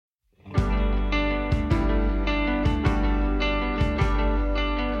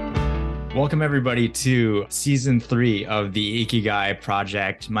Welcome, everybody, to season 3 of the Ikigai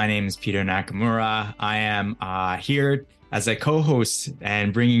Project. My name is Peter Nakamura. I am here as a co-host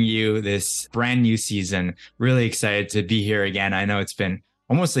and bringing you this brand new season. Really excited to be here again. I know it's been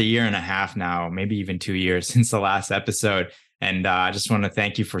almost a year and a half now, maybe even 2 years since the last episode. And I just want to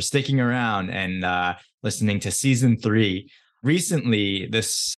thank you for sticking around and listening to season 3. Recently,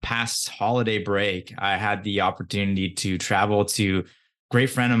 this past holiday break, I had the opportunity to travel to great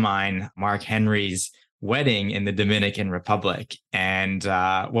friend of mine, Mark Henry's wedding in the Dominican Republic. And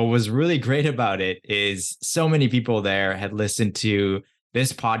what was really great about it is so many people there had listened to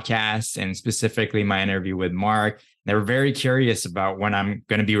this podcast and specifically my interview with Mark. They were very curious about when I'm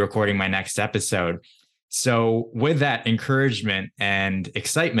going to be recording my next episode. So with that encouragement and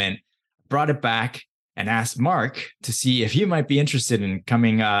excitement, brought it back and asked Mark to see if he might be interested in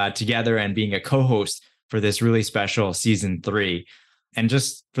coming together and being a co-host for this really special season 3. And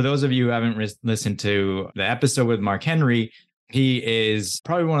just for those of you who haven't listened to the episode with Mark Henry, he is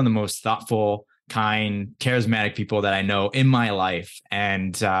probably one of the most thoughtful, kind, charismatic people that I know in my life.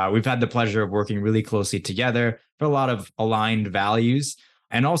 And we've had the pleasure of working really closely together for a lot of aligned values.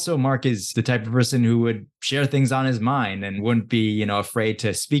 And also, Mark is the type of person who would share things on his mind and wouldn't be, afraid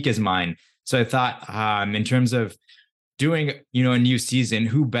to speak his mind. So I thought in terms of doing, a new season,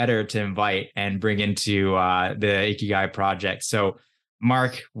 who better to invite and bring into the Ikigai Project. So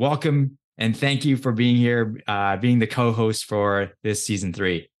Mark, welcome and thank you for being here, being the co-host for this season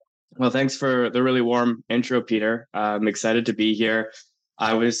 3. Well, thanks for the really warm intro, Peter. I'm excited to be here.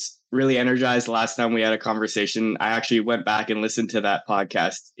 I was really energized last time we had a conversation. I actually went back and listened to that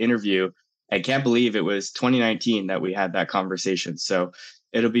podcast interview. I can't believe it was 2019 that we had that conversation. So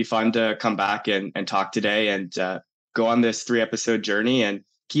it'll be fun to come back and talk today and go on this 3-episode journey and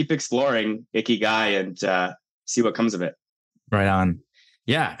keep exploring Ikigai and see what comes of it. Right on.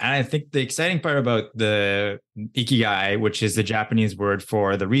 Yeah. And I think the exciting part about the Ikigai, which is the Japanese word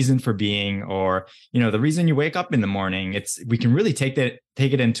for the reason for being, or, the reason you wake up in the morning, we can really take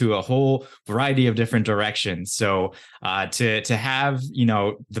it into a whole variety of different directions. So to have,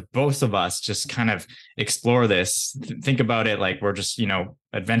 the both of us just kind of explore this, think about it like we're just,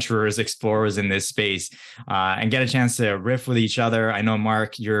 adventurers, explorers in this space, and get a chance to riff with each other. I know,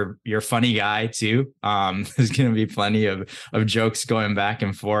 Mark, you're a funny guy too. There's going to be plenty of jokes going back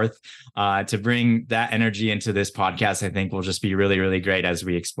and forth. To bring that energy into this podcast, I think will just be really, really great as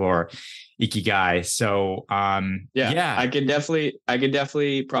we explore Ikigai. So yeah, I could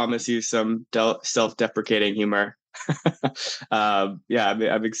definitely promise you some self-deprecating humor. I'm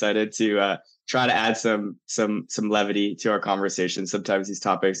excited to try to add some levity to our conversation. Sometimes these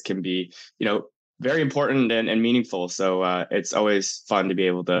topics can be, very important and meaningful. So it's always fun to be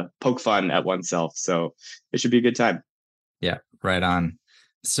able to poke fun at oneself. So it should be a good time. Yeah, right on.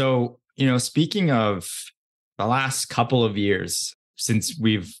 So, speaking of the last couple of years since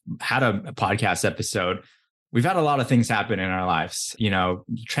we've had a podcast episode, we've had a lot of things happen in our lives.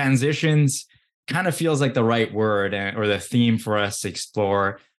 Transitions kind of feels like the right word or the theme for us to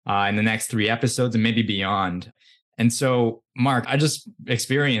explore in the next 3 episodes and maybe beyond. And so, Mark, I just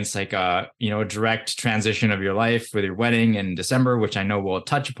experienced like a direct transition of your life with your wedding in December, which I know we'll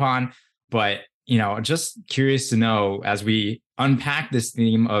touch upon. But, just curious to know, as we unpack this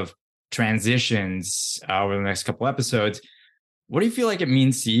theme of transitions over the next couple episodes, what do you feel like it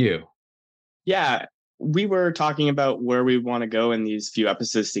means to you? Yeah, we were talking about where we want to go in these few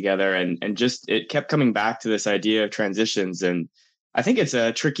episodes together, and just it kept coming back to this idea of transitions. And I think it's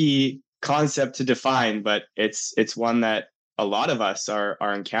a tricky concept to define, but it's one that a lot of us are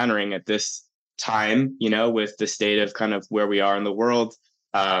encountering at this time, with the state of kind of where we are in the world.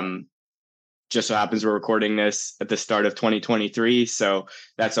 Just so happens we're recording this at the start of 2023. So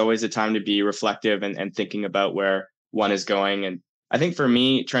that's always a time to be reflective and thinking about where one is going. And I think for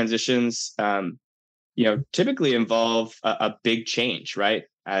me, transitions, typically involve a big change, right?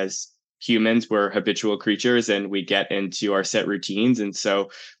 As humans, we're habitual creatures and we get into our set routines. And so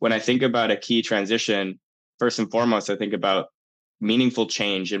when I think about a key transition, first and foremost, I think about meaningful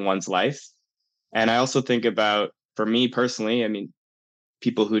change in one's life. And I also think about, for me personally,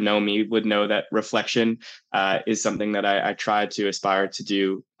 people who know me would know that reflection is something that I try to aspire to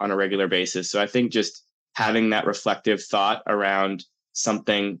do on a regular basis. So I think just having that reflective thought around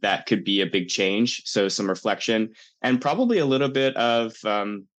something that could be a big change. So some reflection and probably a little bit of, I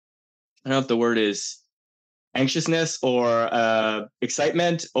don't know if the word is anxiousness or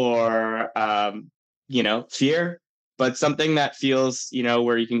excitement or, fear, but something that feels,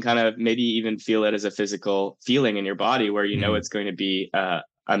 where you can kind of maybe even feel it as a physical feeling in your body where, it's going to be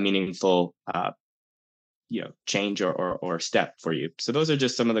a meaningful change or step for you. So those are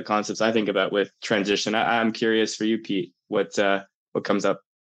just some of the concepts I think about with transition. I'm curious for you, Pete, what comes up.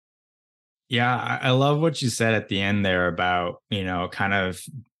 Yeah, I love what you said at the end there about, kind of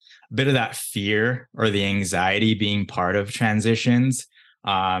a bit of that fear or the anxiety being part of transitions,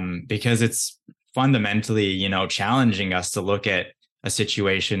 because it's fundamentally, challenging us to look at a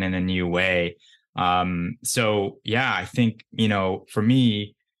situation in a new way. So yeah, I think, for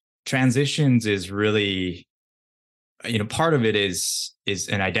me, transitions is really, part of it is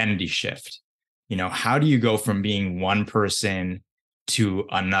an identity shift. How do you go from being one person to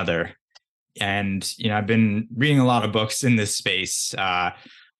another? And I've been reading a lot of books in this space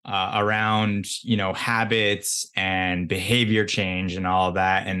around habits and behavior change and all of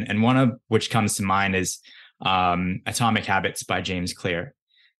that, and one of which comes to mind is Atomic Habits by James Clear.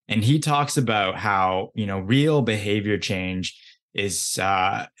 And he talks about how real behavior change is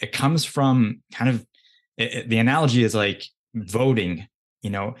it comes from kind of the analogy is like voting.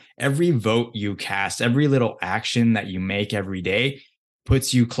 Every vote you cast, every little action that you make every day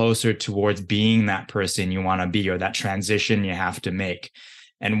puts you closer towards being that person you want to be, or that transition you have to make.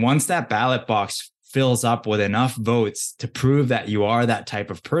 And once that ballot box fills up with enough votes to prove that you are that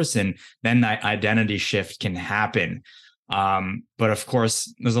type of person, then that identity shift can happen. But of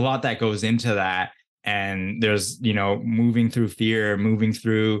course, there's a lot that goes into that. And there's, moving through fear, moving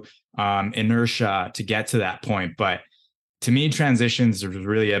through inertia to get to that point. But to me, transitions are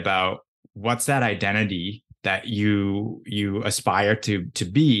really about what's that identity that you aspire to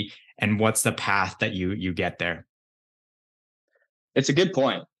be, and what's the path that you get there. It's a good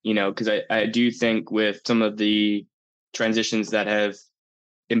point, because I do think with some of the transitions that have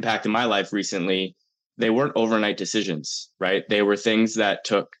impacted my life recently, they weren't overnight decisions, right? They were things that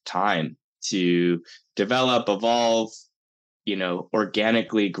took time to develop, evolve,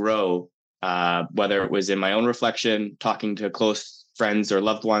 organically grow, whether it was in my own reflection, talking to close friends or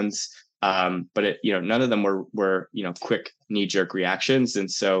loved ones. But none of them were quick knee-jerk reactions.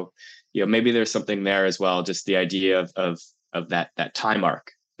 And so, maybe there's something there as well, just the idea of that time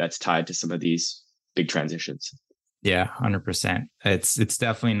arc that's tied to some of these big transitions. Yeah, 100%. It's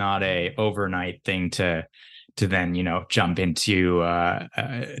definitely not a overnight thing to then, jump into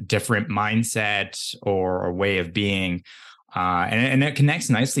a different mindset or way of being. And it connects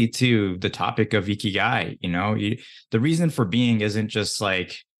nicely to the topic of Ikigai. The reason for being isn't just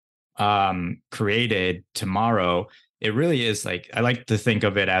like created tomorrow. It really is like, I like to think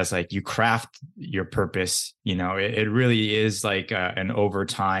of it as like you craft your purpose. It really is like an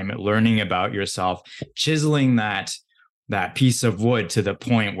overtime learning about yourself, chiseling that piece of wood to the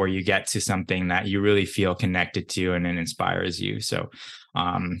point where you get to something that you really feel connected to and it inspires you. So,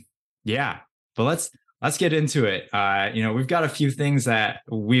 yeah, but let's get into it. We've got a few things that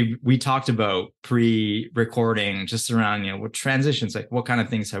we talked about pre-recording, just around, what transitions, like what kind of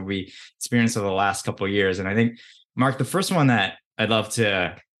things have we experienced over the last couple of years. And I think, Mark, the first one that I'd love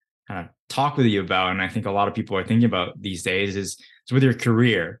to kind of talk with you about, and I think a lot of people are thinking about these days, is with your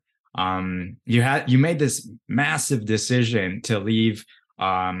career. You made this massive decision to leave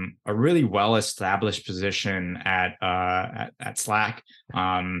a really well-established position at Slack,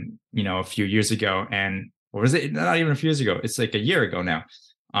 a few years ago. And or was it not even a few years ago? It's like a year ago now.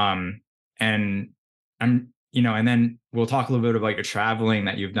 And I'm, and then we'll talk a little bit about your traveling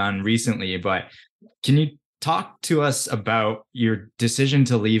that you've done recently, but can you talk to us about your decision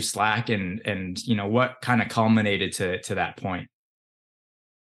to leave Slack and what kind of culminated to that point?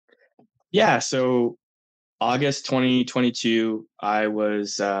 Yeah. So August 2022, I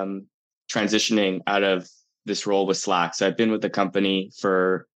was transitioning out of this role with Slack. So I've been with the company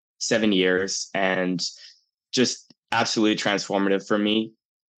for 7 years, and just absolutely transformative for me.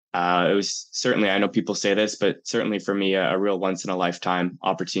 It was certainly, I know people say this, but certainly for me, a real once in a lifetime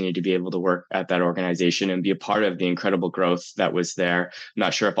opportunity to be able to work at that organization and be a part of the incredible growth that was there. I'm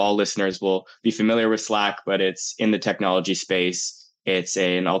not sure if all listeners will be familiar with Slack, but it's in the technology space. It's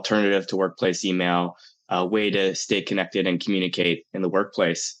an alternative to workplace email, a way to stay connected and communicate in the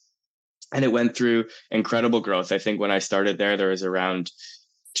workplace. And it went through incredible growth. I think when I started there was around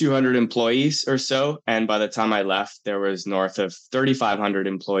 200 employees or so. And by the time I left, there was north of 3,500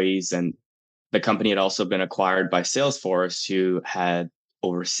 employees. And the company had also been acquired by Salesforce, who had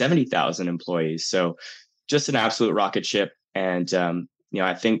over 70,000 employees. So just an absolute rocket ship. And,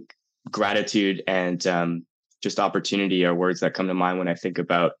 I think gratitude and just opportunity are words that come to mind when I think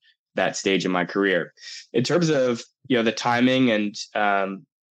about that stage in my career. In terms of, the timing and,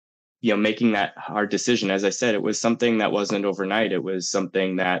 making that hard decision, as I said, it was something that wasn't overnight. It was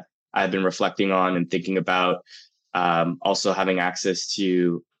something that I've been reflecting on and thinking about. Also having access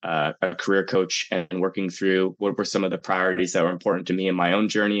to a career coach and working through what were some of the priorities that were important to me in my own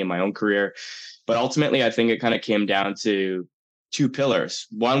journey, in my own career. But ultimately, I think it kind of came down to two pillars.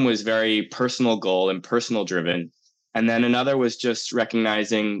 One was very personal goal and personal driven. And then another was just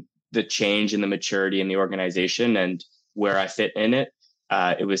recognizing the change and the maturity in the organization and where I fit in it.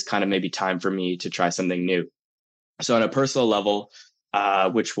 It was kind of maybe time for me to try something new. So on a personal level,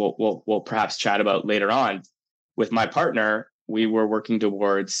 which we'll perhaps chat about later on, with my partner, we were working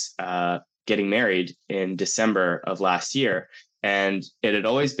towards getting married in December of last year. And it had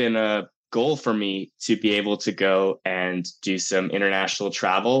always been a goal for me to be able to go and do some international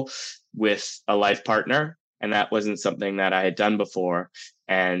travel with a life partner. And that wasn't something that I had done before.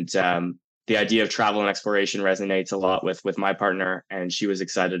 And the idea of travel and exploration resonates a lot with my partner, and she was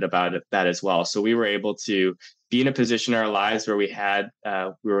excited about that as well. So we were able to be in a position in our lives where we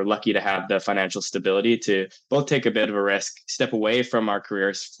were lucky to have the financial stability to both take a bit of a risk, step away from our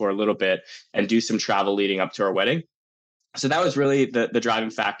careers for a little bit, and do some travel leading up to our wedding. So that was really the driving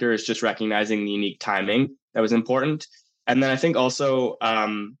factor, is just recognizing the unique timing that was important. And then I think also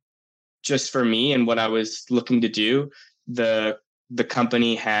just for me and what I was looking to do, the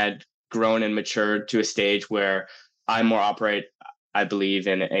company had grown and matured to a stage where I more operate, I believe,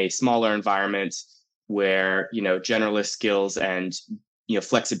 in a smaller environment where, generalist skills and,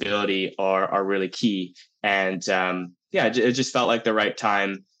 flexibility are really key. And it just felt like the right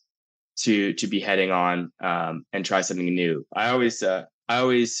time to be heading on and try something new. I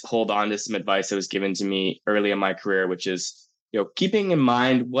always hold on to some advice that was given to me early in my career, which is, keeping in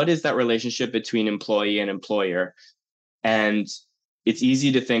mind, what is that relationship between employee and employer? And it's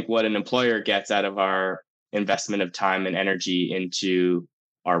easy to think what an employer gets out of our investment of time and energy into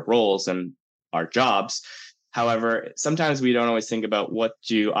our roles and our jobs. However, sometimes we don't always think about what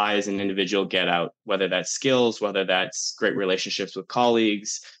do I as an individual get out, whether that's skills, whether that's great relationships with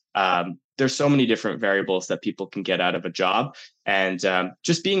colleagues. There's so many different variables that people can get out of a job. And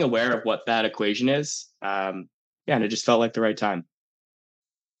just being aware of what that equation is. And it just felt like the right time.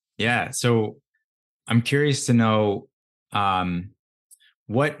 Yeah. So I'm curious to know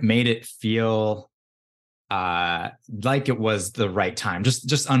what made it feel like it was the right time.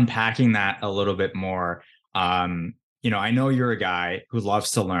 Just unpacking that a little bit more. I know you're a guy who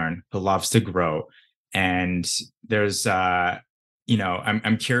loves to learn, who loves to grow. And there's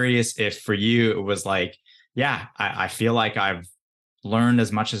I'm curious if for you it was like, yeah, I feel like I've learned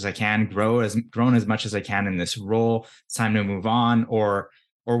as much as I can, grown as much as I can in this role. It's time to move on. Or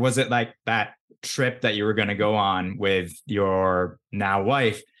was it like that trip that you were going to go on with your now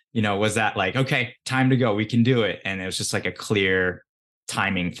wife? Was that like, okay, time to go, we can do it? And it was just like a clear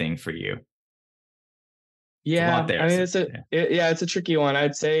timing thing for you. Yeah, I mean, it's a tricky one.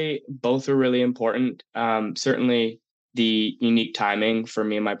 I'd say both are really important. Certainly the unique timing for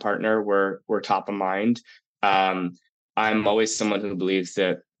me and my partner were top of mind. I'm always someone who believes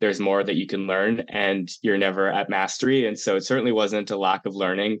that there's more that you can learn and you're never at mastery. And so it certainly wasn't a lack of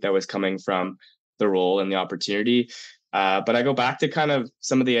learning that was coming from the role and the opportunity. But I go back to kind of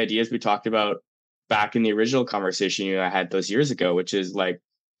some of the ideas we talked about back in the original conversation I had those years ago, which is like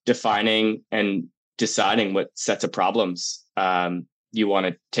defining and deciding what sets of problems you want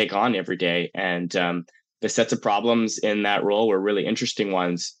to take on every day. And the sets of problems in that role were really interesting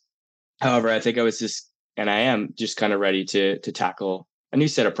ones. However, I think I am just kind of ready to tackle a new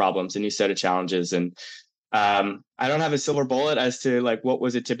set of problems, a new set of challenges. And I don't have a silver bullet as to like what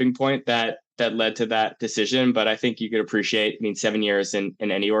was a tipping point that led to that decision, but I think you could appreciate, 7 years in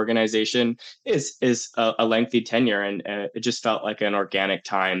any organization is a lengthy tenure, and it just felt like an organic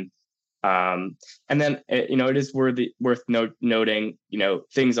time. And then, it is worth noting,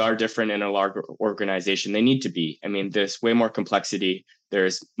 things are different in a larger organization. They need to be. There's way more complexity.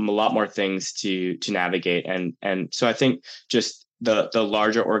 There's a lot more things to navigate. And so I think just the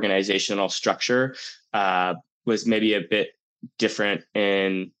larger organizational structure was maybe a bit different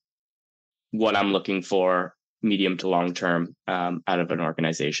in what I'm looking for medium to long term out of an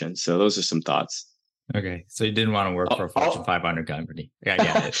organization. So those are some thoughts. Okay, so you didn't want to work for a Fortune 500 company. I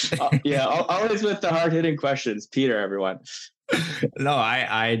get it. Yeah, always with the hard-hitting questions, Peter, everyone. No,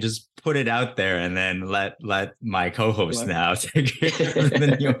 I just put it out there and then let my co-host now take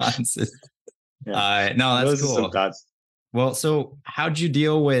the nuances. Yeah. No, that's those cool. Are some thoughts. Well, so how'd you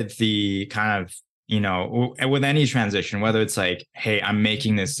deal with the kind of, with any transition, whether it's like, hey, I'm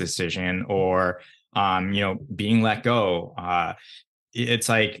making this decision, or being let go? It's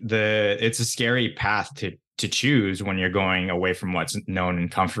like it's a scary path to choose when you're going away from what's known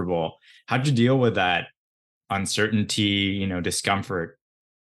and comfortable. How'd you deal with that uncertainty, discomfort?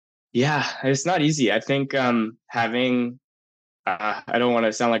 Yeah, it's not easy. I think having I don't want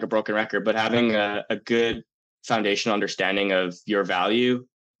to sound like a broken record, but having a good foundational understanding of your value,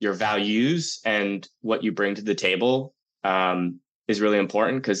 your values, and what you bring to the table is really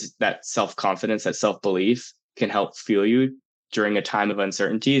important, because that self-confidence, that self-belief can help fuel you during a time of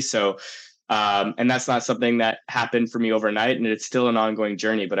uncertainty. So, and that's not something that happened for me overnight, and it's still an ongoing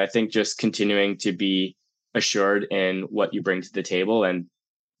journey. But I think just continuing to be assured in what you bring to the table, and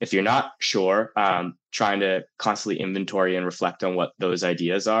if you're not sure, trying to constantly inventory and reflect on what those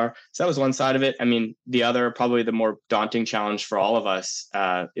ideas are. So that was one side of it. I mean, the other, probably the more daunting challenge for all of us,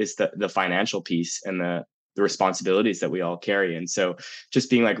 is the financial piece and the responsibilities that we all carry. And so just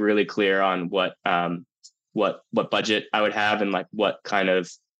being like really clear on what budget I would have, and like what kind of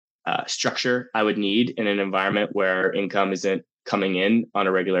structure I would need in an environment where income isn't coming in on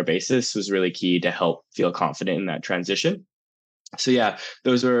a regular basis was really key to help feel confident in that transition. So yeah,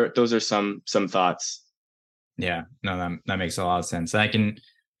 those are some thoughts. Yeah, no, that makes a lot of sense. I can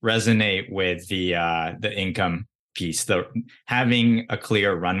resonate with the income piece. The having a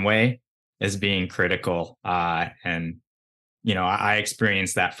clear runway is being critical. And I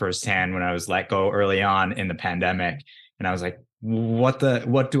experienced that firsthand when I was let go early on in the pandemic, and I was like, what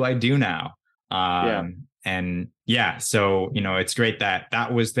do I do now? And yeah, so it's great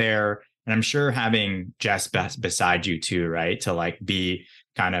that was there. And I'm sure having Jess beside you too, right? To like be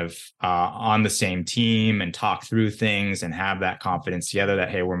kind of on the same team and talk through things and have that confidence together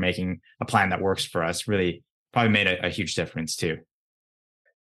that, hey, we're making a plan that works for us, really probably made a huge difference too.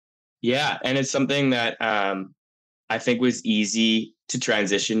 Yeah. And it's something that I think was easy to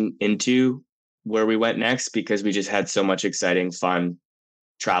transition into where we went next, because we just had so much exciting, fun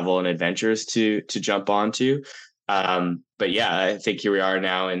travel and adventures to jump onto. But yeah, I think here we are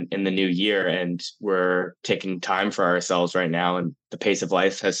now in the new year, and we're taking time for ourselves right now, and the pace of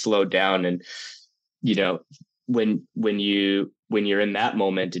life has slowed down. And, when you're in that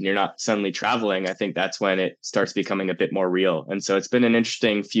moment and you're not suddenly traveling, I think that's when it starts becoming a bit more real. And so it's been an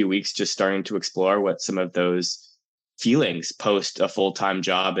interesting few weeks just starting to explore what some of those feelings post a full-time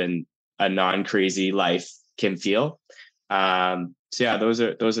job and a non-crazy life can feel. So yeah, those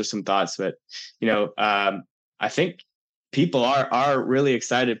are some thoughts, but I think people are really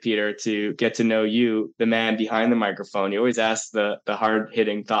excited, Peter, to get to know you, the man behind the microphone. You always ask the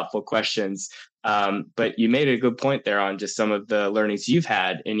hard-hitting, thoughtful questions, but you made a good point there on just some of the learnings you've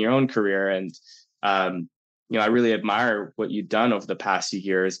had in your own career. And I really admire what you've done over the past few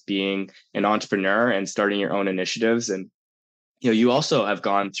years, being an entrepreneur and starting your own initiatives. And you also have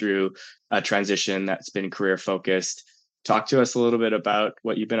gone through a transition that's been career focused. Talk to us a little bit about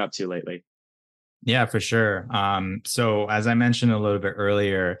what you've been up to lately. Yeah, for sure. So as I mentioned a little bit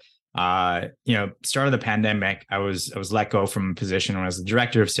earlier, start of the pandemic, I was let go from a position when I was the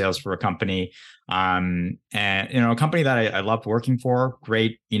director of sales for a company, and a company that I loved working for.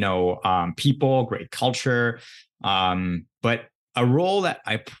 Great, people, great culture, but a role that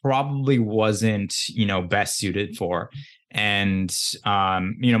I probably wasn't, best suited for. And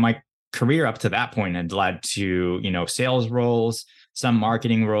my career up to that point had led to sales roles, some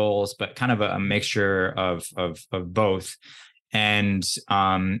marketing roles, but kind of a mixture of both. And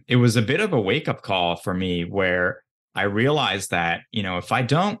it was a bit of a wake-up call for me, where I realized that if I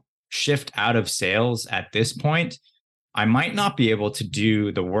don't shift out of sales at this point, I might not be able to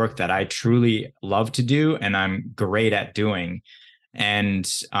do the work that I truly love to do and I'm great at doing. And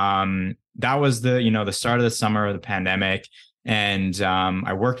that was the start of the summer of the pandemic. And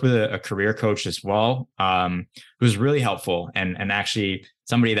I worked with a career coach as well, who was really helpful, and actually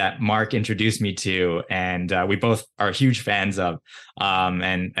somebody that Mark introduced me to, and we both are huge fans of,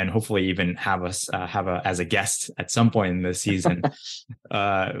 and hopefully even have us as a guest at some point in this season.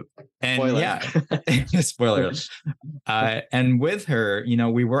 And Spoiler. Yeah, spoiler. And with her,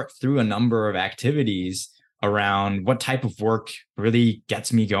 we worked through a number of activities around what type of work really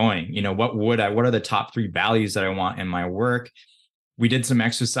gets me going. What are the top 3 values that I want in my work? We did some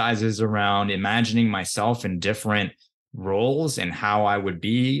exercises around imagining myself in different roles and how I would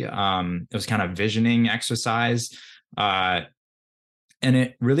be. It was kind of visioning exercise. And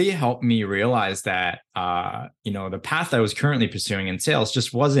it really helped me realize that, the path I was currently pursuing in sales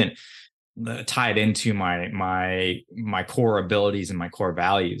just wasn't tied into my core abilities and my core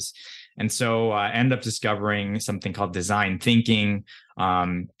values. And so I ended up discovering something called design thinking,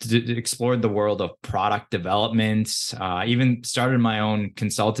 explored the world of product development, even started my own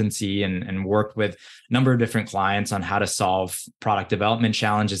consultancy and worked with a number of different clients on how to solve product development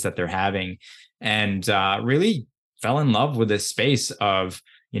challenges that they're having, and really fell in love with this space of,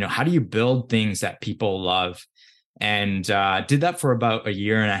 how do you build things that people love? And did that for about a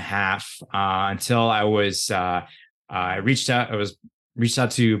year and a half until I was I was reached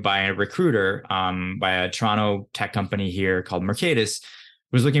out to by a recruiter, by a Toronto tech company here called Mercatus,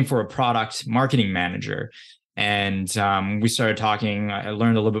 was looking for a product marketing manager. And we started talking. I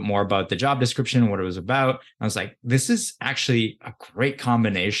learned a little bit more about the job description, what it was about. I was like, this is actually a great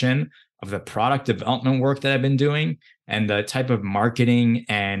combination of the product development work that I've been doing and the type of marketing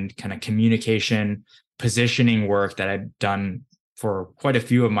and kind of communication positioning work that I've done for quite a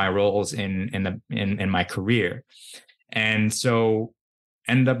few of my roles in my career. And so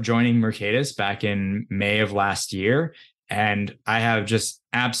ended up joining Mercatus back in May of last year. And I have just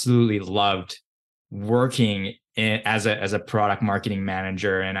absolutely loved working as a product marketing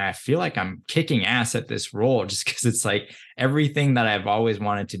manager. And I feel like I'm kicking ass at this role just because it's like everything that I've always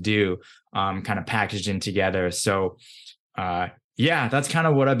wanted to do, kind of packaged in together. So yeah, that's kind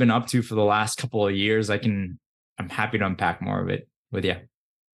of what I've been up to for the last couple of years. I'm happy to unpack more of it with you.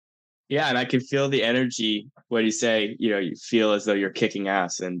 Yeah, and I can feel the energy when you say, you feel as though you're kicking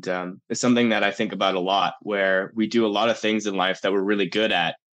ass. And it's something that I think about a lot, where we do a lot of things in life that we're really good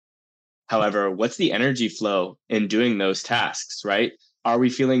at. However, what's the energy flow in doing those tasks, right? Are we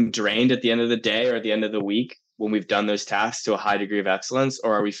feeling drained at the end of the day or at the end of the week when we've done those tasks to a high degree of excellence,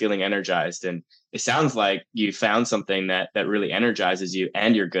 or are we feeling energized? And it sounds like you found something that really energizes you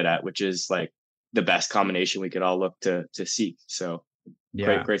and you're good at, which is like the best combination we could all look to seek. So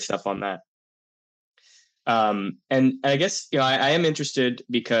yeah, great stuff on that. And I guess, I am interested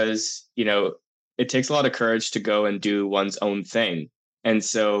because, it takes a lot of courage to go and do one's own thing. And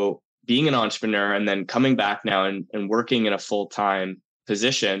so being an entrepreneur and then coming back now and working in a full-time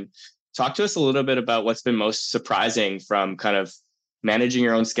position, talk to us a little bit about what's been most surprising from kind of managing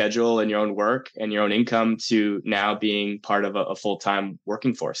your own schedule and your own work and your own income to now being part of a full-time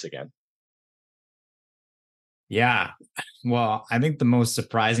working force again. Yeah. Well, I think the most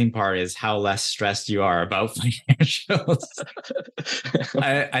surprising part is how less stressed you are about financials.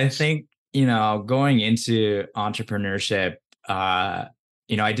 I think, going into entrepreneurship,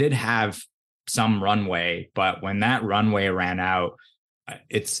 I did have some runway, but when that runway ran out,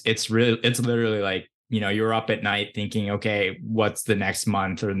 it's literally like, you're up at night thinking, okay, what's the next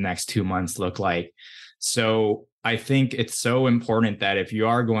month or the next 2 months look like? So I think it's so important that if you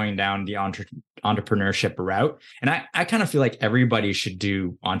are going down the entrepreneurship route, and I kind of feel like everybody should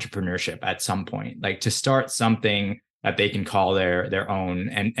do entrepreneurship at some point, like to start something that they can call their own,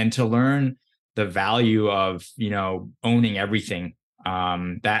 and to learn the value of, owning everything.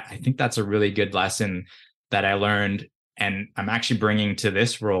 That I think that's a really good lesson that I learned, and I'm actually bringing to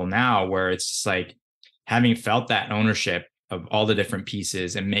this role now, where it's just like having felt that ownership of all the different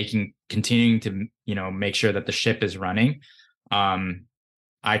pieces and continuing to, make sure that the ship is running.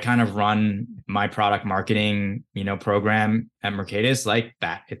 I kind of run my product marketing, program at Mercatus like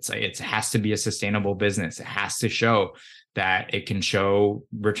that. It has to be a sustainable business. It has to show that it can show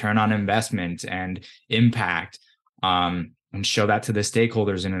return on investment and impact, and show that to the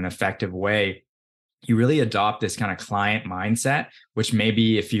stakeholders in an effective way. You really adopt this kind of client mindset, which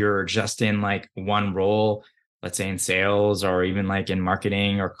maybe if you're just in like one role, let's say in sales or even like in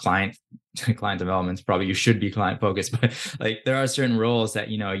marketing or client development, probably you should be client focused, but like there are certain roles that,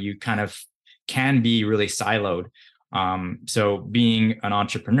 you kind of can be really siloed. So being an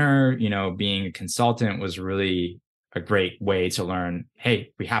entrepreneur, being a consultant was really a great way to learn,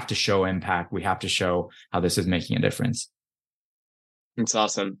 hey, we have to show impact. We have to show how this is making a difference. It's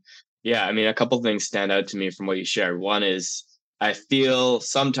awesome. Yeah. I mean, a couple of things stand out to me from what you shared. One is I feel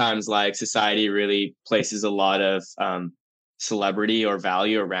sometimes like society really places a lot of celebrity or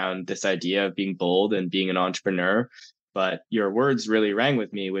value around this idea of being bold and being an entrepreneur. But your words really rang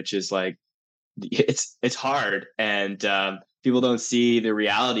with me, which is like, it's hard. And people don't see the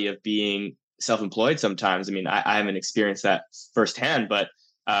reality of being self-employed sometimes. I mean, I haven't experienced that firsthand, but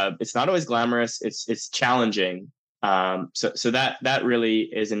it's not always glamorous. It's challenging. So that really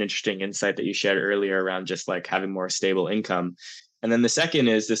is an interesting insight that you shared earlier around just like having more stable income. And then the second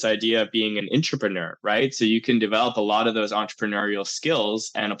is this idea of being an intrapreneur, right? So you can develop a lot of those entrepreneurial skills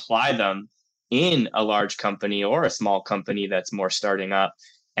and apply them in a large company or a small company that's more starting up,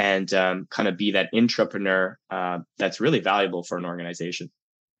 and kind of be that intrapreneur that's really valuable for an organization.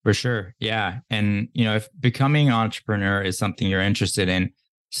 For sure. Yeah. And, if becoming an entrepreneur is something you're interested in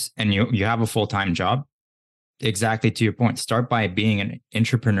and you have a full-time job, exactly to your point, start by being an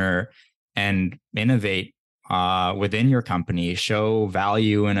entrepreneur and innovate within your company, show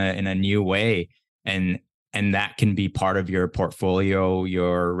value in a new way. And that can be part of your portfolio,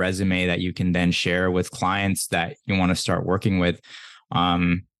 your resume that you can then share with clients that you want to start working with.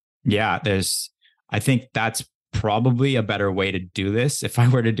 I think that's probably a better way to do this. If I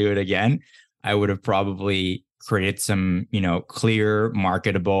were to do it again, I would have probably created some, clear,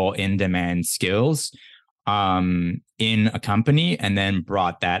 marketable, in-demand skills in a company, and then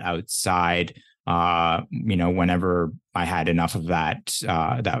brought that outside, whenever I had enough of that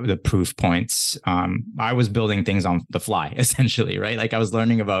the proof points. I was building things on the fly, essentially, right? Like I was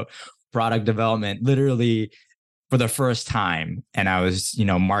learning about product development literally for the first time, and I was,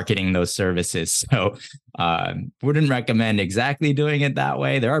 marketing those services. So wouldn't recommend exactly doing it that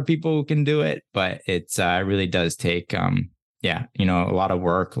way. There are people who can do it, but it's really does take a lot of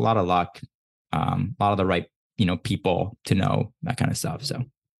work, a lot of luck, a lot of the right, people to know that kind of stuff. So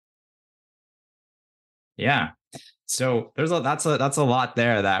yeah. So that's a lot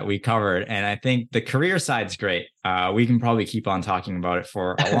there that we covered. And I think the career side's great. We can probably keep on talking about it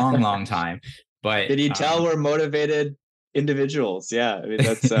for a long, long time. But can you tell we're motivated individuals? Yeah. I mean,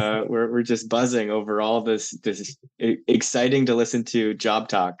 that's we're just buzzing over all this exciting to listen to job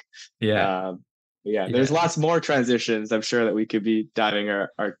talk. Yeah. There's lots more transitions, I'm sure, that we could be diving our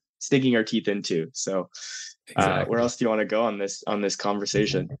sticking our teeth into. So exactly. Where else do you want to go on this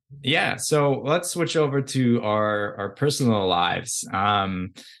conversation? Yeah. So let's switch over to our personal lives.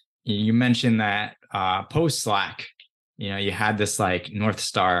 You mentioned that post Slack, you had this like North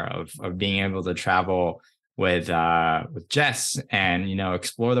Star of being able to travel with Jess and,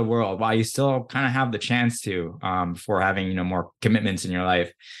 explore the world while you still kind of have the chance to, before having, more commitments in your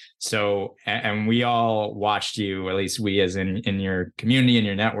life. So, and we all watched you, or at least we as in your community and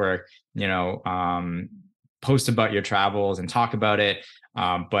your network, post about your travels and talk about it.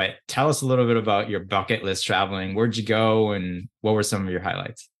 But tell us a little bit about your bucket list traveling. Where'd you go and what were some of your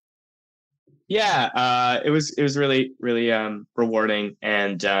highlights? Yeah, it was really, really rewarding.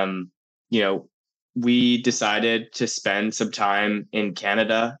 And, we decided to spend some time in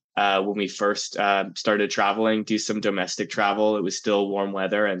Canada when we first started traveling, do some domestic travel. It was still warm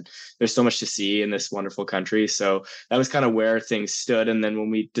weather and there's so much to see in this wonderful country. So that was kind of where things stood. And then when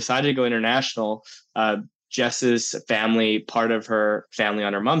we decided to go international, Jess's family, part of her family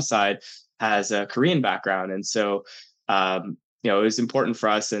on her mom's side, has a Korean background. And so, it was important for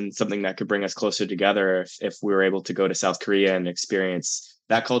us and something that could bring us closer together if we were able to go to South Korea and experience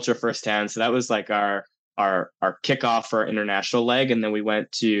that culture firsthand. So that was like our kickoff for our international leg. And then we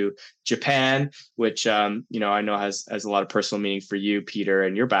went to Japan, which, I know has a lot of personal meaning for you, Peter,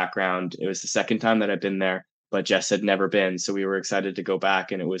 and your background. It was the second time that I've been there, but Jess had never been. So we were excited to go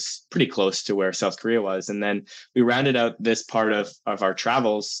back, and it was pretty close to where South Korea was. And then we rounded out this part of our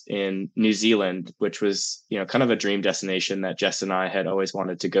travels in New Zealand, which was, kind of a dream destination that Jess and I had always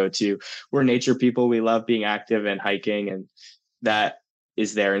wanted to go to. We're nature people. We love being active and hiking, and that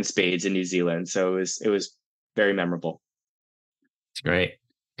is there in spades in New Zealand. So it was very memorable. It's great.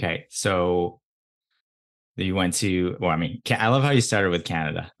 Okay. So you went to, I love how you started with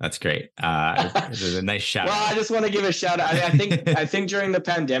Canada. That's great. There's a nice shout out. Well, I just want to give a shout out. I think during the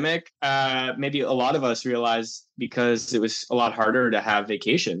pandemic, maybe a lot of us realized, because it was a lot harder to have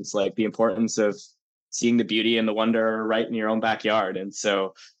vacations, like the importance of seeing the beauty and the wonder right in your own backyard. And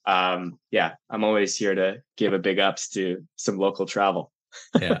so, I'm always here to give a big ups to some local travel.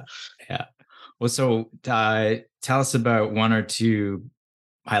 Yeah. Well, so tell us about one or two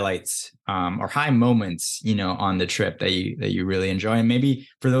highlights or high moments, on the trip that you really enjoy. And maybe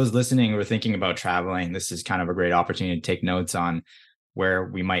for those listening who are thinking about traveling, this is kind of a great opportunity to take notes on where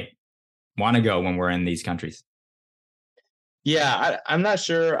we might want to go when we're in these countries. Yeah, I'm not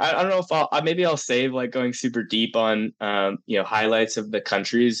sure. I don't know if maybe I'll save like going super deep on, highlights of the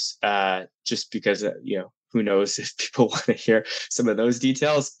countries, just because, who knows if people want to hear some of those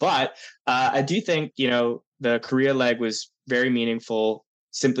details. But I do think, the Korea leg was very meaningful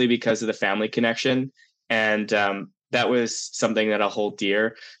simply because of the family connection. And that was something that I'll hold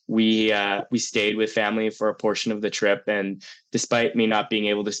dear. We stayed with family for a portion of the trip. And despite me not being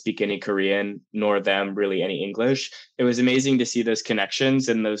able to speak any Korean, nor them really any English, it was amazing to see those connections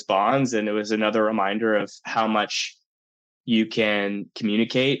and those bonds. And it was another reminder of how much you can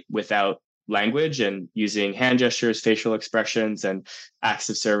communicate without language, and using hand gestures, facial expressions, and acts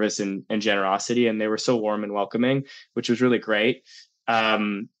of service and generosity. And they were so warm and welcoming, which was really great.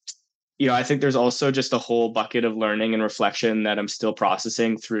 I think there's also just a whole bucket of learning and reflection that I'm still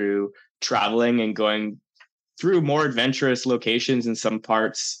processing through traveling and going through more adventurous locations in some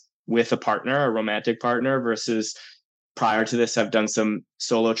parts with a partner, a romantic partner, versus prior to this, I've done some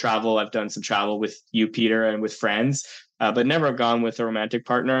solo travel. I've done some travel with you, Peter, and with friends, but never gone with a romantic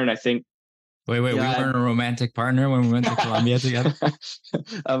partner. And I think Wait, we weren't a romantic partner when we went to Colombia together?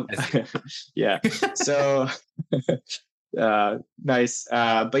 Yeah. So nice.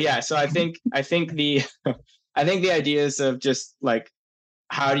 But yeah, so I think the I think the ideas of just like,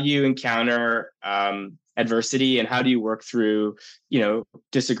 how do you encounter adversity and how do you work through,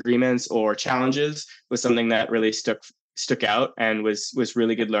 disagreements or challenges was something that really stuck out and was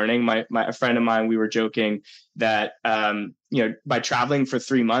really good learning. A friend of mine, we were joking that by traveling for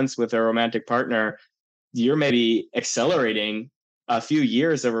 3 months with a romantic partner, you're maybe accelerating a few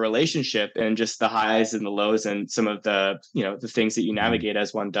years of a relationship and just the highs and the lows and some of the the things that you navigate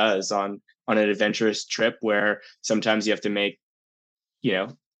as one does on an adventurous trip, where sometimes you have to make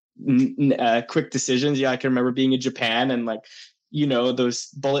quick decisions. Yeah, I can remember being in Japan and those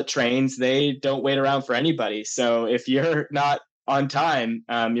bullet trains, they don't wait around for anybody. So if you're not on time,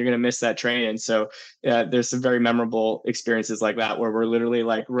 you're going to miss that train. And so there's some very memorable experiences like that where we're literally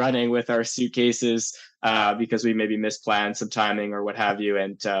like running with our suitcases because we maybe misplanned some timing or what have you.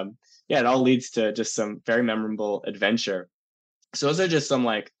 And it all leads to just some very memorable adventure. So those are just some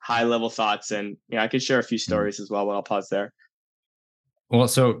like high level thoughts, and I could share a few stories as well, but I'll pause there. Well,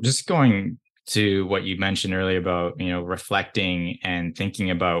 so just going to what you mentioned earlier about, reflecting and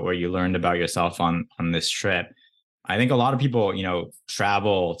thinking about what you learned about yourself on this trip. I think a lot of people,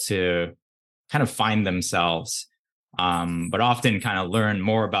 travel to kind of find themselves, but often kind of learn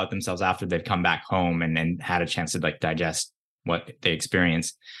more about themselves after they've come back home and had a chance to like digest what they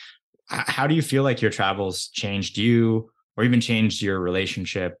experienced. How do you feel like your travels changed you, or even changed your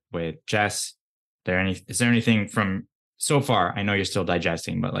relationship with Jess? Is there anything from so far? I know you're still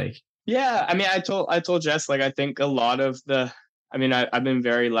digesting, but like. Yeah, I mean, I told Jess, like, I think a lot of I've been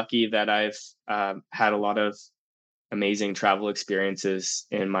very lucky that I've had a lot of amazing travel experiences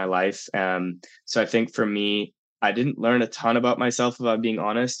in my life. So I think for me, I didn't learn a ton about myself, if I'm being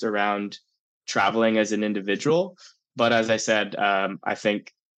honest, around traveling as an individual. But as I said, I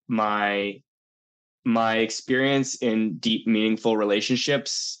think my experience in deep, meaningful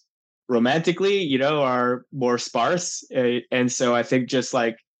relationships romantically, are more sparse. And so I think just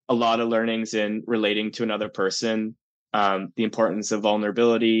like a lot of learnings in relating to another person, the importance of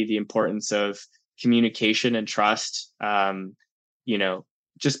vulnerability, the importance of communication and trust,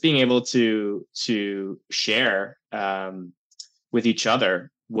 just being able to share with each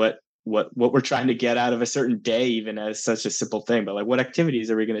other what we're trying to get out of a certain day, even as such a simple thing, but like what activities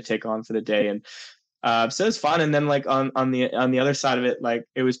are we going to take on for the day? And so it's fun. And then like on the other side of it, like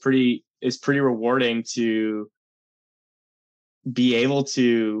it's pretty rewarding to be able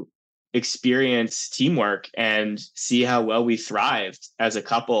to experience teamwork and see how well we thrived as a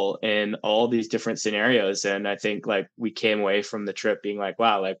couple in all these different scenarios. And I think like we came away from the trip being like,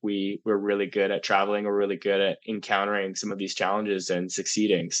 wow, like we're really good at traveling. We're really good at encountering some of these challenges and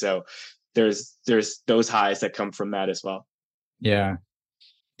succeeding. So there's those highs that come from that as well. Yeah.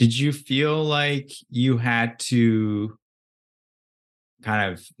 Did you feel like you had to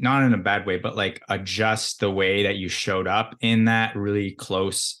kind of, not in a bad way, but like adjust the way that you showed up in that really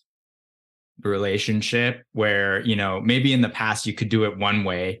close relationship where, maybe in the past you could do it one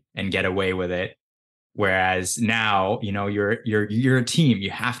way and get away with it, whereas now, you're a team, you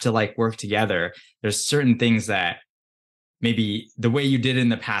have to like work together. There's certain things that maybe the way you did it in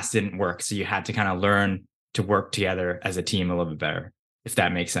the past didn't work, so you had to kind of learn to work together as a team a little bit better, if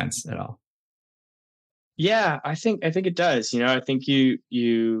that makes sense at all. Yeah, I think it does. I think you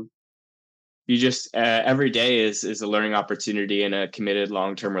just every day is a learning opportunity in a committed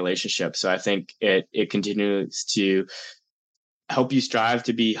long-term relationship. So I think it continues to help you strive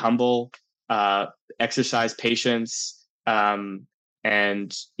to be humble, exercise patience, and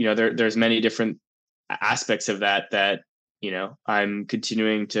there's many different aspects of that I'm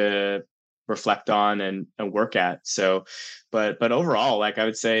continuing to reflect on and work at. So, but overall, like I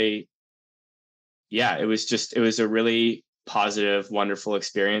would say, yeah, it was a really positive, wonderful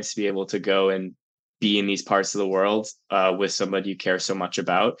experience to be able to go and be in these parts of the world with somebody you care so much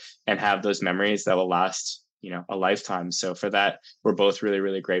about and have those memories that will last, a lifetime. So for that, we're both really,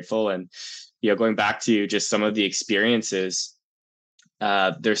 really grateful. And, going back to just some of the experiences,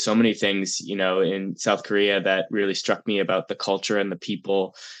 there's so many things, in South Korea that really struck me about the culture and the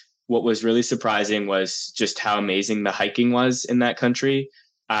people. What was really surprising was just how amazing the hiking was in that country.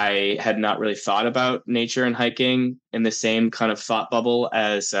 I had not really thought about nature and hiking in the same kind of thought bubble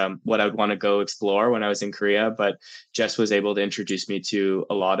as what I would want to go explore when I was in Korea. But Jess was able to introduce me to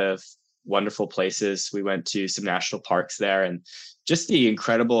a lot of wonderful places. We went to some national parks there, and just the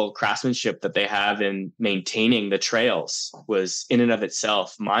incredible craftsmanship that they have in maintaining the trails was in and of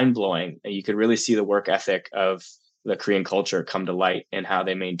itself mind-blowing. And you could really see the work ethic of the Korean culture come to light in how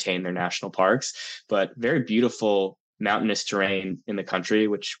they maintain their national parks. But very beautiful mountainous terrain in the country,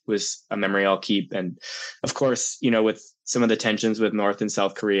 which was a memory I'll keep. And of course, with some of the tensions with North and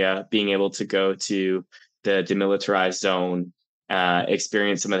South Korea, being able to go to the demilitarized zone,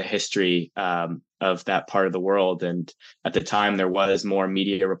 experience some of the history of that part of the world. And at the time, there was more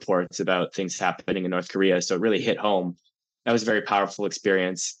media reports about things happening in North Korea. So it really hit home. That was a very powerful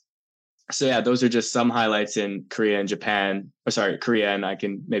experience. So yeah, those are just some highlights in Korea and Japan. Or sorry, Korea, and I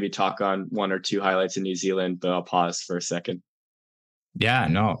can maybe talk on one or two highlights in New Zealand, but I'll pause for a second. Yeah,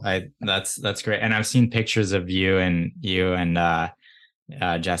 no, that's great. And I've seen pictures of you and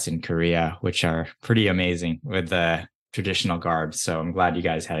Jess in Korea, which are pretty amazing with the traditional garb. So I'm glad you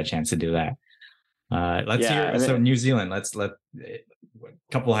guys had a chance to do that. Let's hear. So New Zealand, let a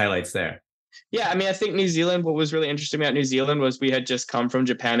couple highlights there. Yeah, I mean, I think New Zealand, what was really interesting about New Zealand was we had just come from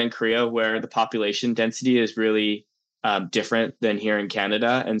Japan and Korea, where the population density is really different than here in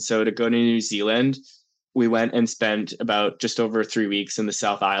Canada. And so to go to New Zealand, we went and spent about just over 3 weeks in the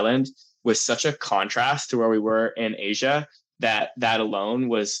South Island, with such a contrast to where we were in Asia, that alone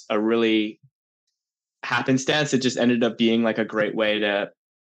was a really happenstance. It just ended up being like a great way to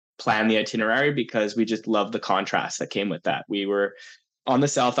plan the itinerary, because we just loved the contrast that came with that. We were on the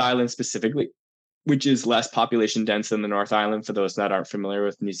South Island specifically, which is less population dense than the North Island, for those that aren't familiar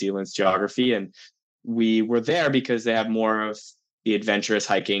with New Zealand's geography. And we were there because they have more of the adventurous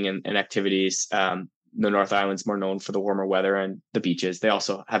hiking and activities. The North Island's more known for the warmer weather and the beaches. They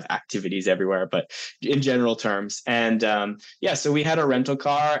also have activities everywhere, but in general terms. And so we had a rental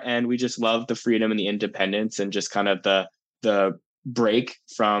car, and we just loved the freedom and the independence, and just kind of the break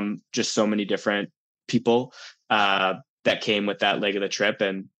from just so many different people that came with that leg of the trip.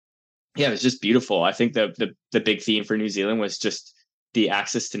 And yeah, it was just beautiful. I think the big theme for New Zealand was just the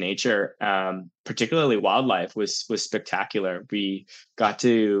access to nature, particularly wildlife, was spectacular. We got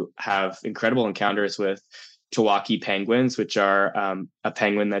to have incredible encounters with Tawaki penguins, which are a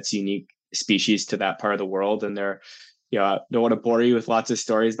penguin that's unique species to that part of the world. And they're, I don't want to bore you with lots of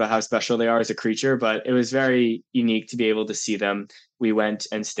stories about how special they are as a creature, but it was very unique to be able to see them. We went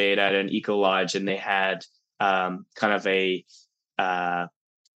and stayed at an eco lodge, and they had kind of the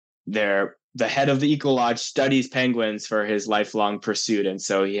head of the Eco Lodge studies penguins for his lifelong pursuit. And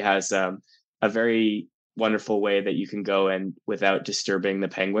so he has a very wonderful way that you can go and, without disturbing the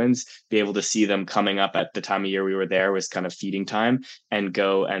penguins, be able to see them coming up. At the time of year we were there was kind of feeding time, and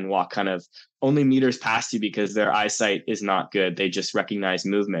go and walk kind of only meters past you, because their eyesight is not good. They just recognize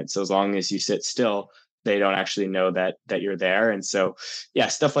movement. So as long as you sit still, they don't actually know that you're there. And so, yeah,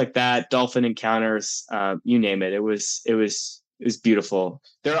 stuff like that, dolphin encounters, you name it. It was beautiful.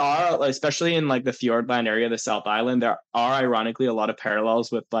 There are, especially in like the Fiordland area, the South Island, there are ironically a lot of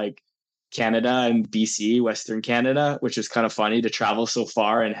parallels with like Canada and BC, Western Canada, which is kind of funny to travel so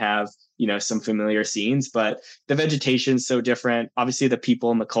far and have, some familiar scenes, but the vegetation is so different. Obviously the people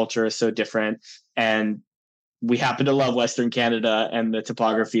and the culture is so different. And we happen to love Western Canada, and the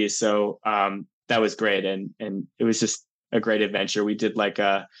topography is so, that was great. And it was just a great adventure. We did like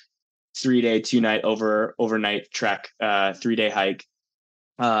a 3-day, 2-night overnight trek, 3-day hike.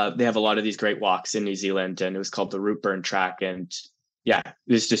 They have a lot of these great walks in New Zealand, and it was called the Routeburn Track. And yeah,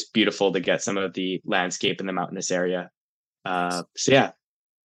 it was just beautiful to get some of the landscape in the mountainous area. So yeah,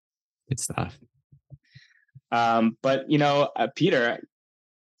 good stuff. But Peter,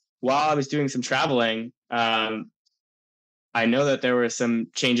 while I was doing some traveling, I know that there were some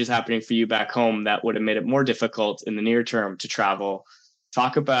changes happening for you back home that would have made it more difficult in the near term to travel.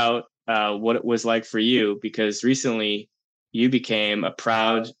 Talk about what it was like for you, because recently you became a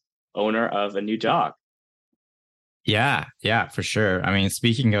proud owner of a new dog. Yeah, for sure. I mean,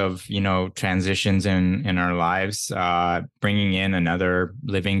 speaking of, transitions in our lives, bringing in another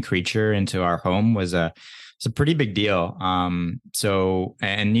living creature into our home was it's a pretty big deal. So,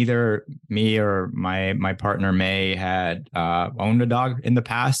 and neither me or my partner May had owned a dog in the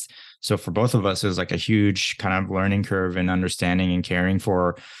past. So for both of us, it was like a huge kind of learning curve and understanding and caring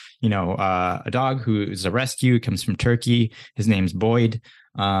for, a dog who is a rescue, comes from Turkey. His name's Boyd.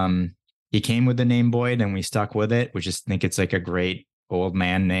 He came with the name Boyd, and we stuck with it. We just think it's like a great old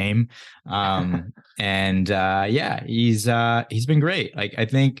man name. He's been great. Like, I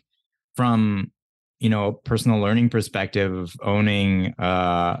think from, personal learning perspective of owning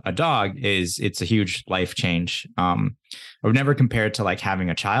a dog it's a huge life change. I would never compare it to like having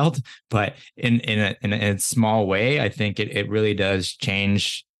a child, but in a small way, I think it really does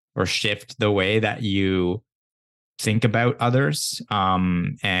change or shift the way that you think about others.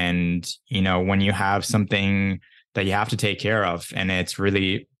 And when you have something that you have to take care of, and it's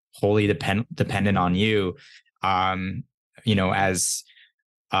really wholly dependent on you, as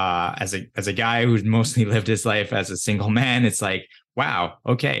a guy who's mostly lived his life as a single man, it's like, wow,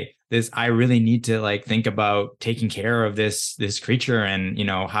 okay, I really need to like think about taking care of this creature, and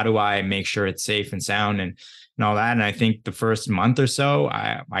how do I make sure it's safe and sound. And and all that. And I think the first month or so,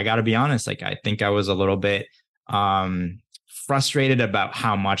 I got to be honest, like I think I was a little bit frustrated about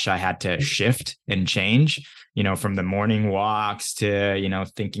how much I had to shift and change, from the morning walks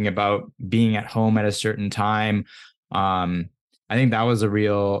to, thinking about being at home at a certain time. I think that was a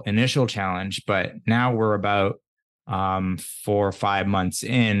real initial challenge, but now we're about 4 or 5 months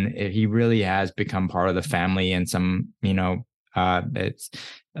in. He really has become part of the family, and it's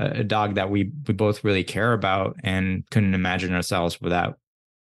a dog that we both really care about and couldn't imagine ourselves without.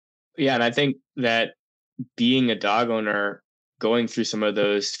 Yeah. And I think that being a dog owner, going through some of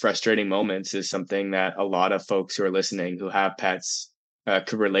those frustrating moments is something that a lot of folks who are listening who have pets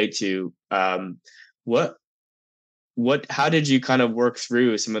could relate to. How did you kind of work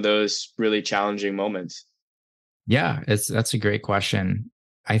through some of those really challenging moments? Yeah, that's a great question.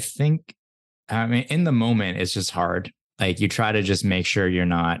 I mean, in the moment, it's just hard. Like you try to just make sure you're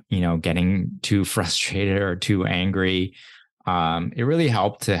not, getting too frustrated or too angry. It really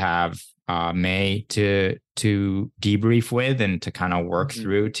helped to have May to debrief with and to kind of work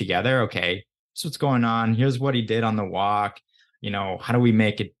through together. Okay, so what's going on? Here's what he did on the walk. How do we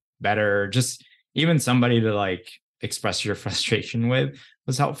make it better? Just even somebody to like express your frustration with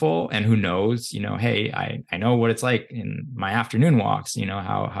was helpful. And who knows, hey, I know what it's like in my afternoon walks,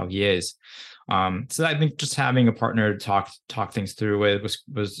 how he is. So I think just having a partner to talk things through with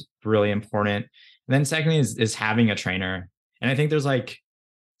was really important. And then secondly is having a trainer. And I think there's like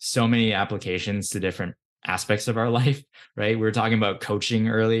so many applications to different aspects of our life, right? We were talking about coaching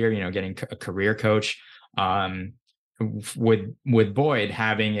earlier, getting a career coach. With Boyd,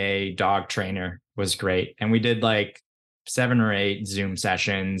 having a dog trainer was great. And we did like 7 or 8 Zoom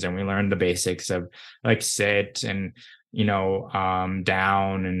sessions, and we learned the basics of like sit and,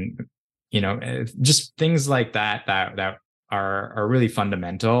 down and, just things like that are really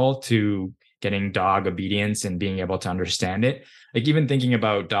fundamental to getting dog obedience and being able to understand it. Like even thinking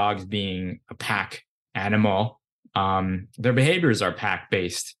about dogs being a pack animal, their behaviors are pack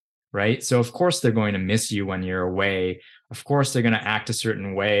based, right? So of course they're going to miss you when you're away. Of course they're going to act a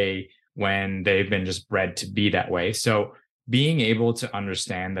certain way when they've been just bred to be that way. So being able to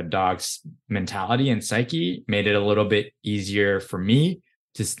understand the dog's mentality and psyche made it a little bit easier for me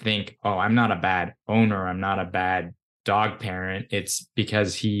to think, oh, I'm not a bad owner. I'm not a bad dog parent. It's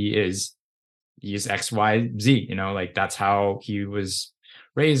because he's X, Y, Z, like that's how he was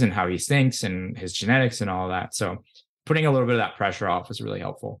raised and how he thinks and his genetics and all that. So putting a little bit of that pressure off was really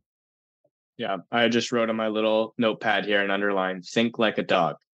helpful. Yeah. I just wrote on my little notepad here and underlined, think like a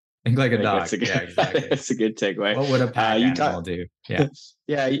dog. Think like a dog. Yeah, exactly. It's a good takeaway. What would a pack animal do? Yeah.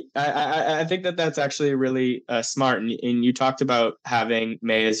 Yeah. I think that's actually really smart. And you talked about having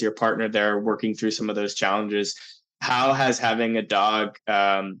May as your partner there, working through some of those challenges. How has having a dog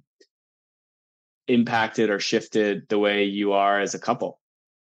impacted or shifted the way you are as a couple?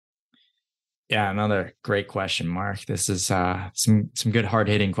 Yeah, another great question, Mark. This is some good hard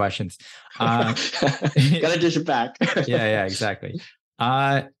hitting questions. Gotta dish it back. Yeah, exactly.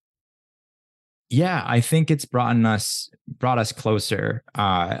 Yeah, I think it's brought us closer.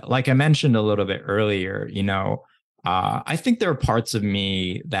 Like I mentioned a little bit earlier, I think there are parts of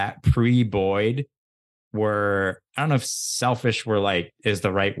me that pre-Boyd were, I don't know if selfish is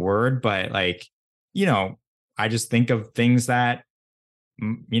the right word, but I just think of things that,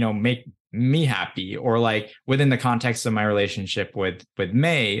 make me happy, or like within the context of my relationship with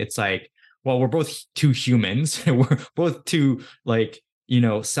May, it's like, well, we're both two humans. We're both two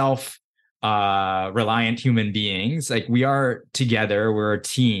self reliant human beings. Like we are together, we're a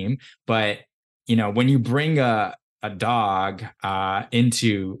team. But when you bring a dog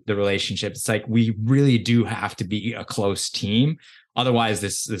into the relationship, it's like we really do have to be a close team. Otherwise,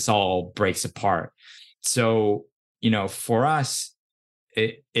 this all breaks apart. So for us,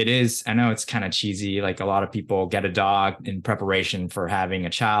 it is, I know it's kind of cheesy. Like a lot of people get a dog in preparation for having a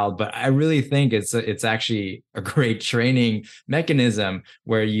child, but I really think it's actually a great training mechanism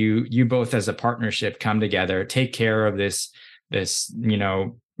where you both as a partnership come together, take care of this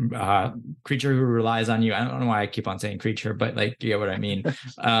creature who relies on you. I don't know why I keep on saying creature, but like, you get what I mean?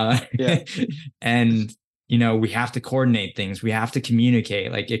 Yeah. And we have to coordinate things. We have to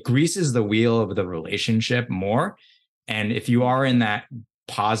communicate. Like it greases the wheel of the relationship more. And if you are in that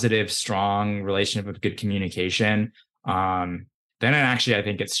positive, strong relationship with good communication, then I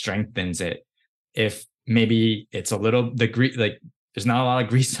think it strengthens it. If maybe it's a little there's not a lot of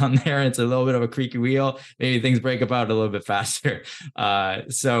grease on there, it's a little bit of a creaky wheel, maybe things break apart a little bit faster.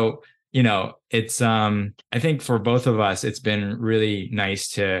 So it's I think for both of us, it's been really nice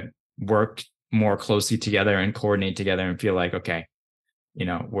to work more closely together and coordinate together and feel like, okay,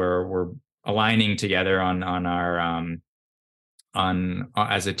 we're aligning together on our on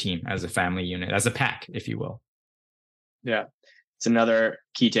as a team, as a family unit, as a pack, if you will. Yeah. It's another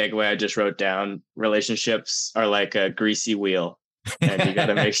key takeaway I just wrote down. Relationships are like a greasy wheel, and you got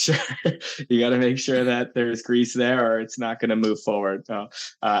to make sure that there's grease there, or it's not going to move forward. So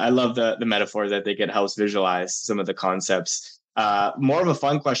I love the metaphor that they can help visualize some of the concepts. More of a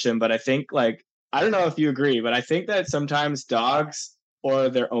fun question, but I think, like, I don't know if you agree, but I think that sometimes dogs or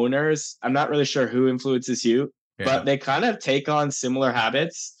their owners, I'm not really sure who influences you, but they kind of take on similar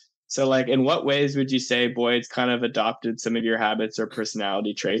habits. So, like, in what ways would you say Boyd's kind of adopted some of your habits or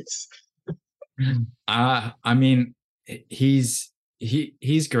personality traits? I mean, he's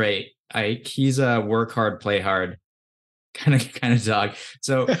great. He's a work hard, play hard kind of dog.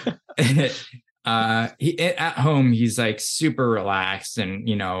 So he at home, he's like super relaxed, and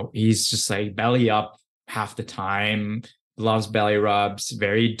he's just like belly up half the time, loves belly rubs,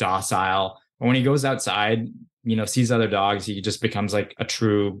 very docile. But when he goes outside, sees other dogs, he just becomes like a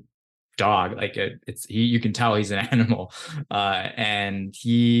true dog. Like you can tell he's an animal. And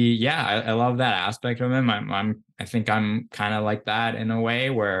I love that aspect of him. I think I'm kind of like that in a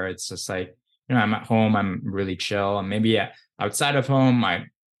way, where it's just like, I'm at home, I'm really chill, and maybe outside of home,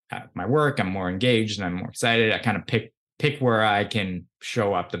 at my work, I'm more engaged and I'm more excited. I kind of pick where I can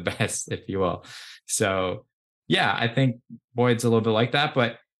show up the best, if you will. So yeah, I think Boyd's a little bit like that,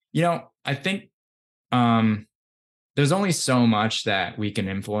 but I think there's only so much that we can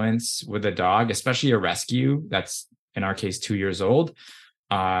influence with a dog, especially a rescue that's, in our case, 2 years old.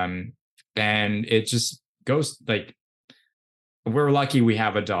 And it just goes like, we're lucky we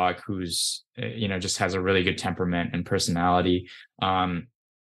have a dog who's, just has a really good temperament and personality. But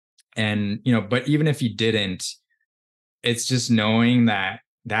even if you didn't, it's just knowing that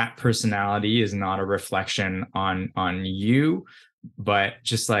personality is not a reflection on you, but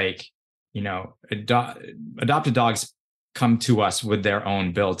just like, adopted dogs come to us with their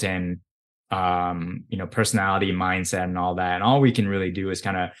own built-in, personality, mindset, and all that. And all we can really do is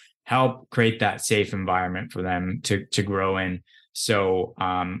kind of help create that safe environment for them to grow in. So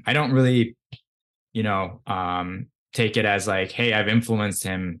I don't really, take it as like, hey, I've influenced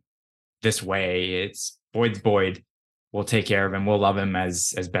him this way. It's Boyd's Boyd. We'll take care of him. We'll love him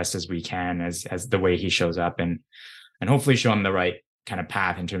as best as we can, as the way he shows up, and hopefully show him the right kind of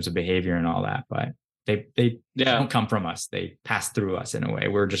path in terms of behavior and all that. But they don't come from us. They pass through us in a way.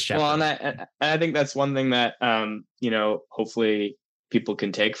 We're just shepherds. Well, and I think that's one thing that, hopefully people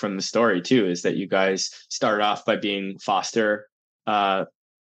can take from the story too, is that you guys started off by being foster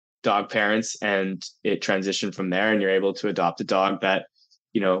dog parents, and it transitioned from there, and you're able to adopt a dog that,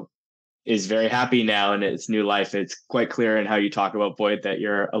 is very happy now in its new life. It's quite clear in how you talk about Boyd that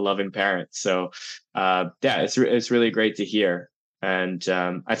you're a loving parent. So it's really great to hear. And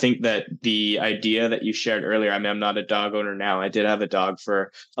I think that the idea that you shared earlier, I mean, I'm not a dog owner now. I did have a dog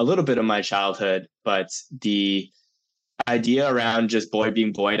for a little bit of my childhood, but the idea around just Boyd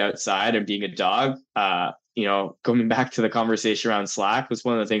being Boyd outside and being a dog, going back to the conversation around Slack, was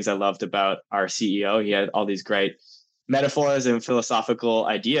one of the things I loved about our CEO. He had all these great metaphors and philosophical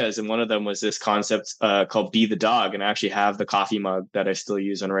ideas, and one of them was this concept called be the dog. And I actually have the coffee mug that I still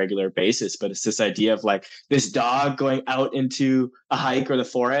use on a regular basis, but it's this idea of like this dog going out into a hike or the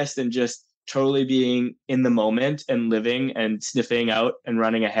forest and just totally being in the moment and living and sniffing out and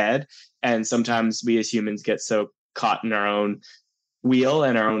running ahead. And sometimes we as humans get so caught in our own wheel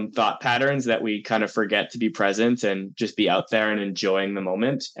and our own thought patterns that we kind of forget to be present and just be out there and enjoying the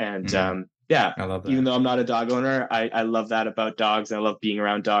moment. And I love that. Even though I'm not a dog owner, I love that about dogs. And I love being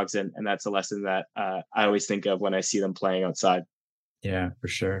around dogs. And that's a lesson that I always think of when I see them playing outside. Yeah, for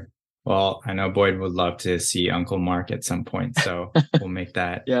sure. Well, I know Boyd would love to see Uncle Mark at some point. So we'll make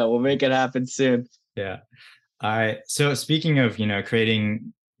that. Yeah, we'll make it happen soon. Yeah. So speaking of,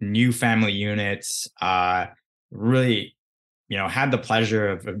 creating new family units, really, had the pleasure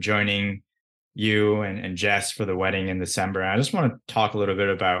of joining you and Jess for the wedding in December. And I just want to talk a little bit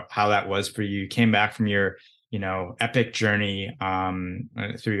about how that was for you. You came back from your, epic journey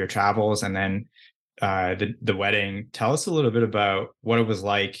through your travels, and then the wedding. Tell us a little bit about what it was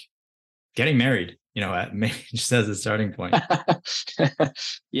like getting married, just as a starting point.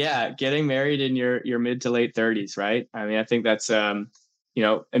 Yeah, getting married in your mid to late 30s, right? I mean, I think that's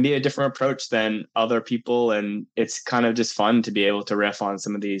and be a different approach than other people. And it's kind of just fun to be able to riff on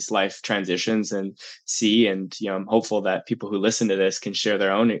some of these life transitions and see. And, I'm hopeful that people who listen to this can share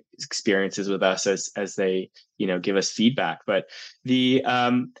their own experiences with us as they, give us feedback. But the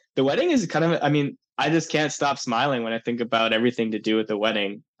wedding is kind of, I mean, I just can't stop smiling when I think about everything to do with the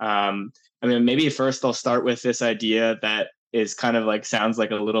wedding. Maybe first I'll start with this idea that is kind of like sounds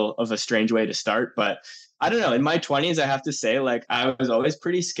like a little of a strange way to start, but I don't know. In my 20s, I have to say, like, I was always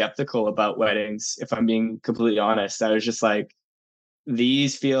pretty skeptical about weddings, if I'm being completely honest. I was just like,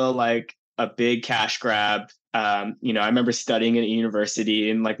 these feel like a big cash grab. I remember studying at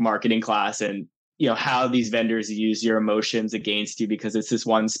university in like marketing class, and how these vendors use your emotions against you because it's this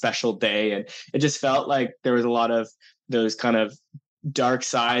one special day, and it just felt like there was a lot of those kind of dark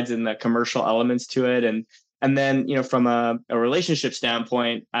sides and the commercial elements to it. And then, from a relationship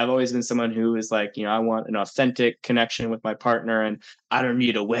standpoint, I've always been someone who is like, I want an authentic connection with my partner, and I don't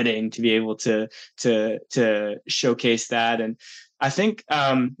need a wedding to be able to showcase that. And I think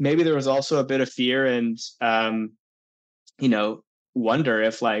maybe there was also a bit of fear and wonder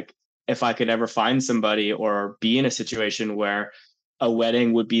if I could ever find somebody or be in a situation where a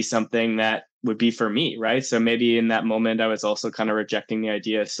wedding would be something that would be for me, right? So maybe in that moment, I was also kind of rejecting the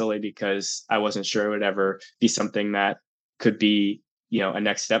idea solely because I wasn't sure it would ever be something that could be, a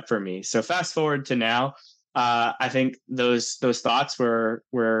next step for me. So fast forward to now, I think those thoughts were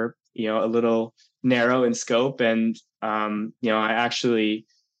a little narrow in scope, and I actually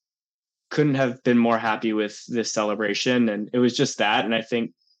couldn't have been more happy with this celebration, and it was just that. And I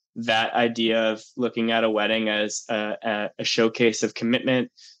think that idea of looking at a wedding as a showcase of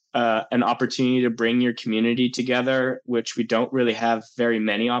commitment, an opportunity to bring your community together, which we don't really have very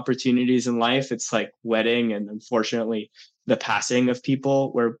many opportunities in life. It's like wedding and unfortunately the passing of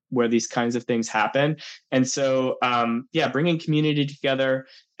people where these kinds of things happen. And so, bringing community together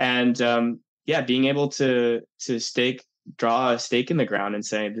and, being able to draw a stake in the ground and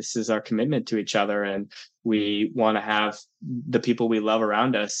say, this is our commitment to each other. And we want to have the people we love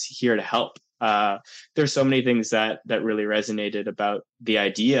around us here to help. There's so many things that really resonated about the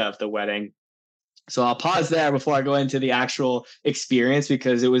idea of the wedding. So I'll pause there before I go into the actual experience,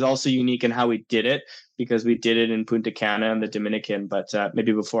 because it was also unique in how we did it, because we did it in Punta Cana and the Dominican. But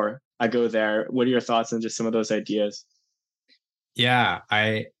maybe before I go there, what are your thoughts on just some of those ideas? Yeah,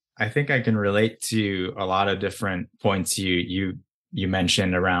 I think I can relate to a lot of different points you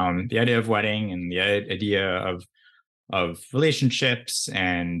mentioned around the idea of wedding and the idea of relationships.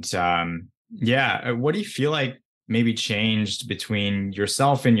 And what do you feel like maybe changed between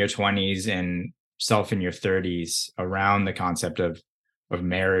yourself in your 20s and yourself in your 30s around the concept of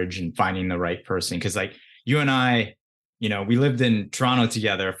marriage and finding the right person? Because like you and I, we lived in Toronto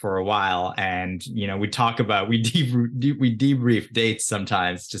together for a while, and we talk about we debrief dates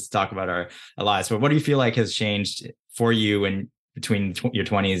sometimes just to talk about our lives. But what do you feel like has changed for you in between your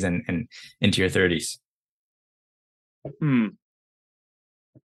 20s and into your 30s?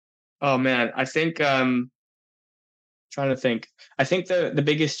 Oh man, I think trying to think. I think the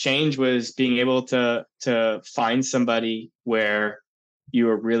biggest change was being able to find somebody where you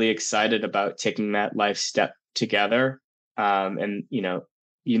were really excited about taking that life step together. And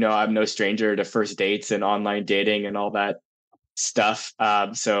I'm no stranger to first dates and online dating and all that stuff.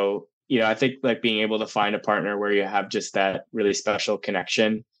 So I think like being able to find a partner where you have just that really special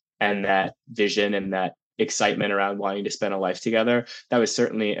connection and that vision and that excitement around wanting to spend a life together, that was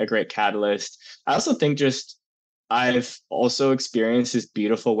certainly a great catalyst. I also think I've also experienced these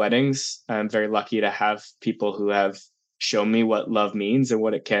beautiful weddings. I'm very lucky to have people who have show me what love means and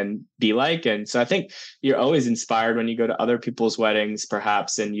what it can be like. And so I think you're always inspired when you go to other people's weddings,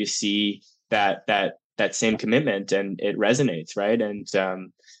 perhaps, and you see that same commitment and it resonates, right? And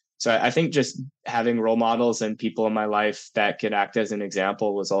so I think just having role models and people in my life that could act as an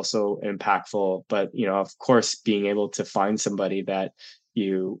example was also impactful. But of course, being able to find somebody that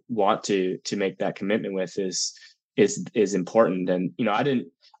you want to make that commitment with is important. And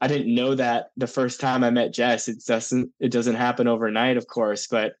I didn't know that the first time I met Jess. It doesn't happen overnight, of course,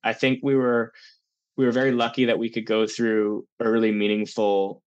 but I think we were very lucky that we could go through early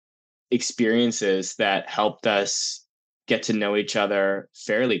meaningful experiences that helped us get to know each other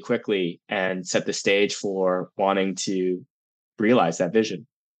fairly quickly and set the stage for wanting to realize that vision.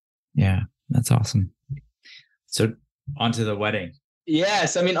 Yeah, that's awesome. So on to the wedding.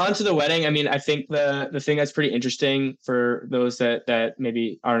 Yes, I mean, onto the wedding. I mean, I think the thing that's pretty interesting for those that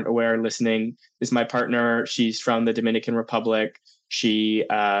maybe aren't aware listening is my partner. She's from the Dominican Republic. She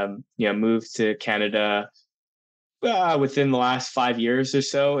moved to Canada within the last 5 years or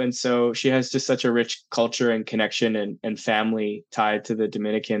so, and so she has just such a rich culture and connection and family tied to the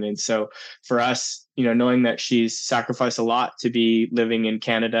Dominican. And so for us, knowing that she's sacrificed a lot to be living in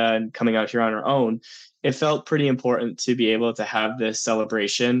Canada and coming out here on her own, it felt pretty important to be able to have this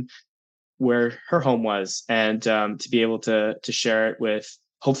celebration where her home was, and to be able to share it with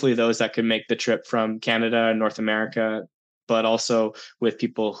hopefully those that could make the trip from Canada and North America, but also with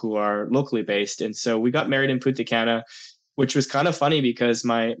people who are locally based. And so we got married in Punta Cana, which was kind of funny because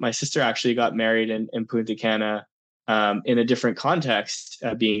my sister actually got married in Punta Cana in a different context,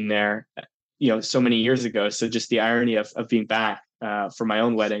 being there, so many years ago. So just the irony of being back for my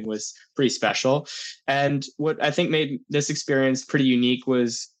own wedding was pretty special. And what I think made this experience pretty unique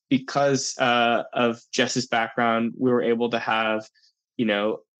was because of Jess's background, we were able to have,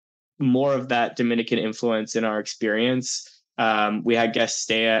 more of that Dominican influence in our experience. We had guests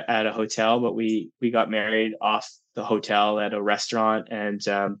stay at a hotel, but we got married off the hotel at a restaurant. And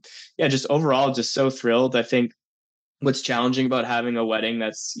just overall, just so thrilled. I think what's challenging about having a wedding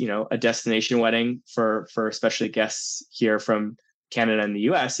that's, a destination wedding for especially guests here from Canada and the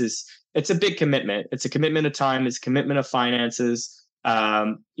US is it's a big commitment. It's a commitment of time, it's a commitment of finances.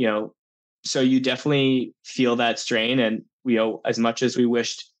 So you definitely feel that strain. And, as much as we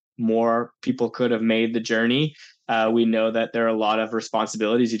wished more people could have made the journey, we know that there are a lot of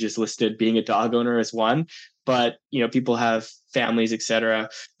responsibilities. You just listed being a dog owner as one, but people have families, etc.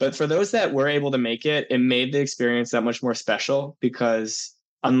 But for those that were able to make it, it made the experience that much more special, because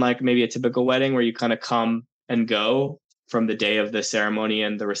unlike maybe a typical wedding where you kind of come and go from the day of the ceremony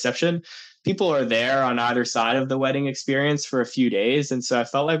and the reception, people are there on either side of the wedding experience for a few days. And so I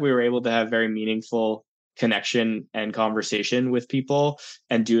felt like we were able to have very meaningful connection and conversation with people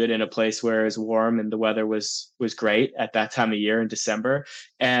and do it in a place where it's warm and the weather was great at that time of year in December.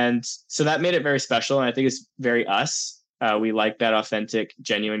 And so that made it very special. And I think it's very us. We like that authentic,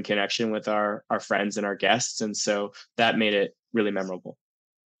 genuine connection with our friends and our guests. And so that made it really memorable.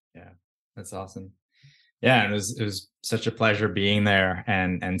 Yeah, that's awesome. Yeah, it was such a pleasure being there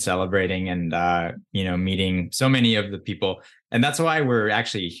and celebrating and meeting so many of the people. And that's why we're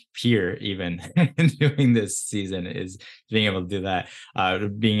actually here even doing this season, is being able to do that,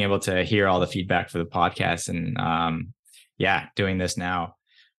 being able to hear all the feedback for the podcast and doing this now.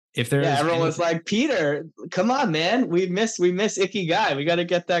 If there's everyone was like, Peter, come on, man, we miss Ikigai. We got to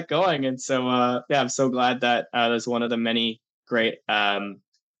get that going. And so I'm so glad that that's one of the many great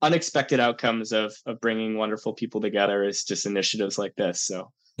unexpected outcomes of bringing wonderful people together is just initiatives like this.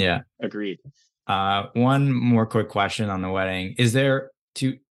 So yeah, agreed. One more quick question on the wedding. Is there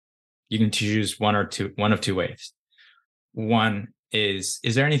you can choose one of two ways. One is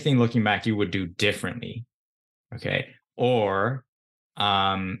there anything looking back you would do differently? Okay. Or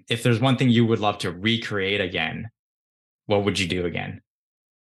if there's one thing you would love to recreate again, what would you do again?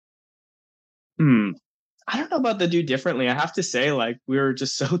 I don't know about the do differently. I have to say, we were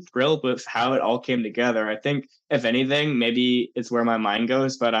just so thrilled with how it all came together. I think, if anything, maybe it's where my mind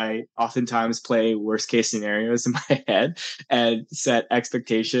goes, but I oftentimes play worst case scenarios in my head and set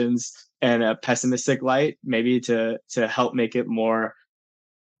expectations in a pessimistic light, maybe to help make it more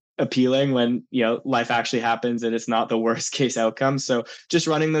appealing when life actually happens and it's not the worst case outcome. So just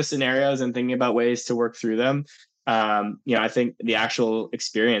running those scenarios and thinking about ways to work through them. I think the actual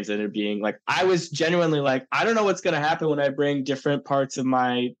experience ended up being I was genuinely I don't know what's going to happen when I bring different parts of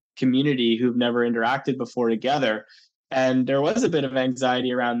my community who've never interacted before together. And there was a bit of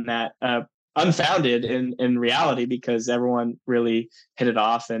anxiety around that, unfounded in reality, because everyone really hit it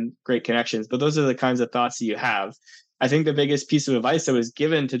off and great connections. But those are the kinds of thoughts that you have. I think the biggest piece of advice that was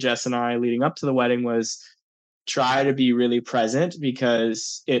given to Jess and I leading up to the wedding was try to be really present,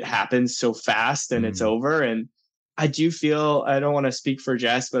 because it happens so fast and it's over. And I do feel, I don't want to speak for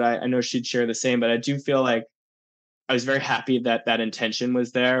Jess, but I know she'd share the same, but I do feel like I was very happy that that intention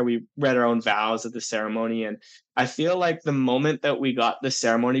was there. We read our own vows at the ceremony. And I feel like the moment that we got the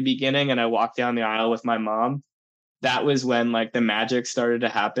ceremony beginning and I walked down the aisle with my mom, that was when the magic started to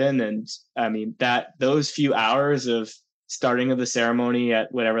happen. And I mean, those few hours of starting of the ceremony at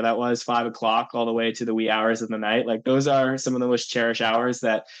whatever that was, 5 o'clock, all the way to the wee hours of the night, those are some of the most cherished hours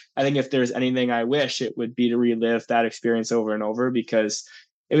that I think, if there's anything I wish, it would be to relive that experience over and over, because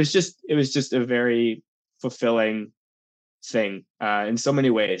it was just a very fulfilling thing in so many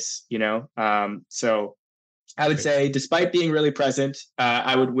ways, so I would say, despite being really present,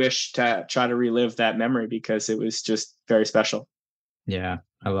 I would wish to try to relive that memory, because it was just very special. Yeah,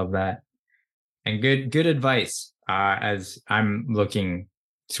 I love that. And good advice. As I'm looking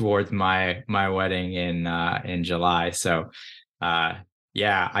towards my wedding in July. So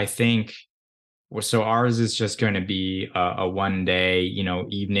I think so ours is just going to be a one day,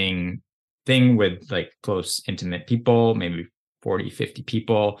 evening thing with close, intimate people, maybe 40, 50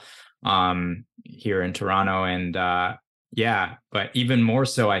 people here in Toronto. And but even more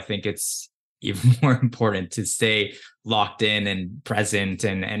so, I think it's even more important to stay locked in and present,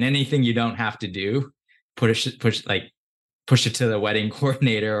 and anything you don't have to do, push it to the wedding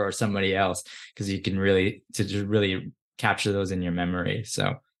coordinator or somebody else, because you can really capture those in your memory.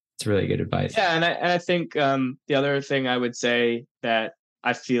 So It's really good advice. Yeah, and I think the other thing I would say that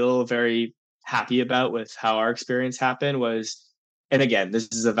I feel very happy about with how our experience happened was, and again, this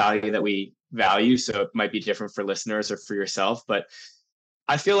is a value that we value, so it might be different for listeners or for yourself, but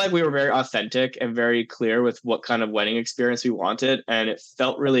I feel like we were very authentic and very clear with what kind of wedding experience we wanted, and it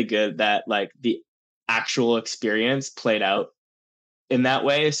felt really good that like the actual experience played out in that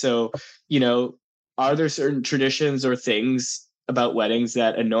way. So, are there certain traditions or things about weddings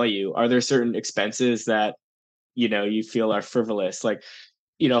that annoy you? Are there certain expenses that, you feel are frivolous? Like,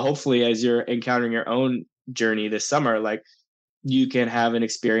 hopefully as you're encountering your own journey this summer, like you can have an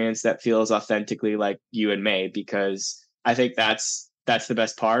experience that feels authentically like you and May, because I think that's the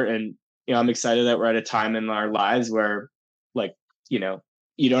best part. And, I'm excited that we're at a time in our lives where like, you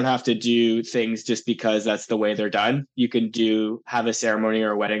don't have to do things just because that's the way they're done. You can have a ceremony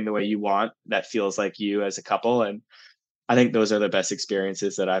or a wedding the way you want that feels like you as a couple. And I think those are the best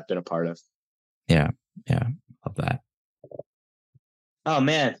experiences that I've been a part of. Yeah. Yeah. Love that. Oh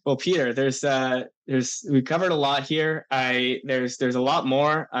man. Well, Peter, we covered a lot here. There's a lot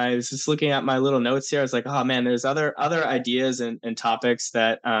more. I was just looking at my little notes here. I was like, oh man, there's other ideas and topics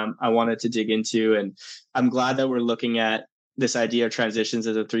that I wanted to dig into. And I'm glad that we're looking at this idea of transitions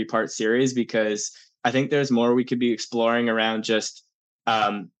as a 3-part series, because I think there's more we could be exploring around just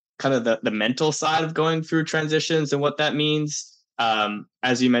kind of the mental side of going through transitions and what that means.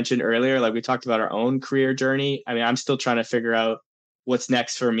 As you mentioned earlier, like we talked about our own career journey. I mean, I'm still trying to figure out what's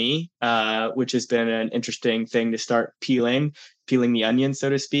next for me, which has been an interesting thing to start peeling the onion, so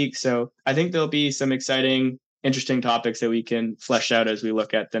to speak. So I think there'll be some exciting, interesting topics that we can flesh out as we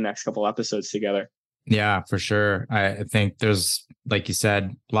look at the next couple episodes together. Yeah, for sure. I think there's, like you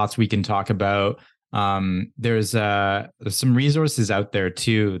said, lots we can talk about. There's some resources out there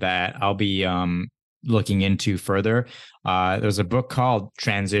too that I'll be looking into further. There's a book called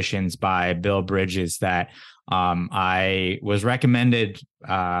Transitions by Bill Bridges that I was recommended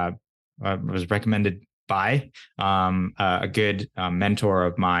by a good mentor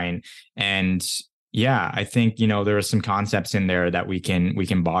of mine. And yeah, I think, there are some concepts in there that we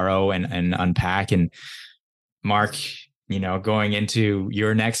can borrow and unpack. And Mark, going into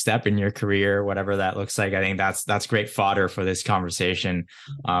your next step in your career, whatever that looks like, I think that's great fodder for this conversation.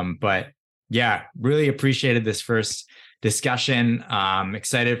 But yeah, really appreciated this first discussion.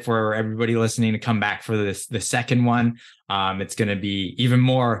 Excited for everybody listening to come back for the second one. It's going to be even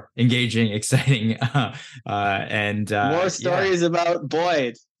more engaging, exciting, and more stories about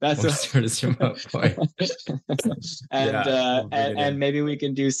Boyd. That's more stories about Boyd. and maybe we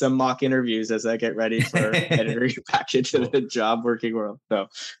can do some mock interviews as I get ready for entering back into the job working world. So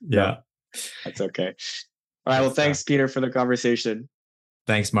yeah, that's okay. All right. Well, thanks, Peter, for the conversation.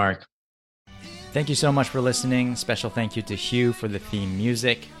 Thanks, Mark. Thank you so much for listening. Special thank you to Hue for the theme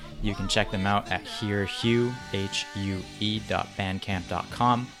music. You can check them out at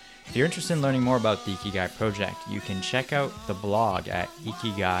Hue.bandcamp.com. If you're interested in learning more about the Ikigai project, you can check out the blog at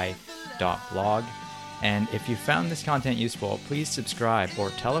ikigai.blog. And if you found this content useful, please subscribe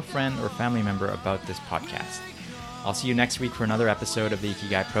or tell a friend or family member about this podcast. I'll see you next week for another episode of the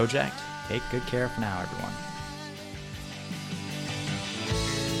Ikigai project. Take good care for now, everyone.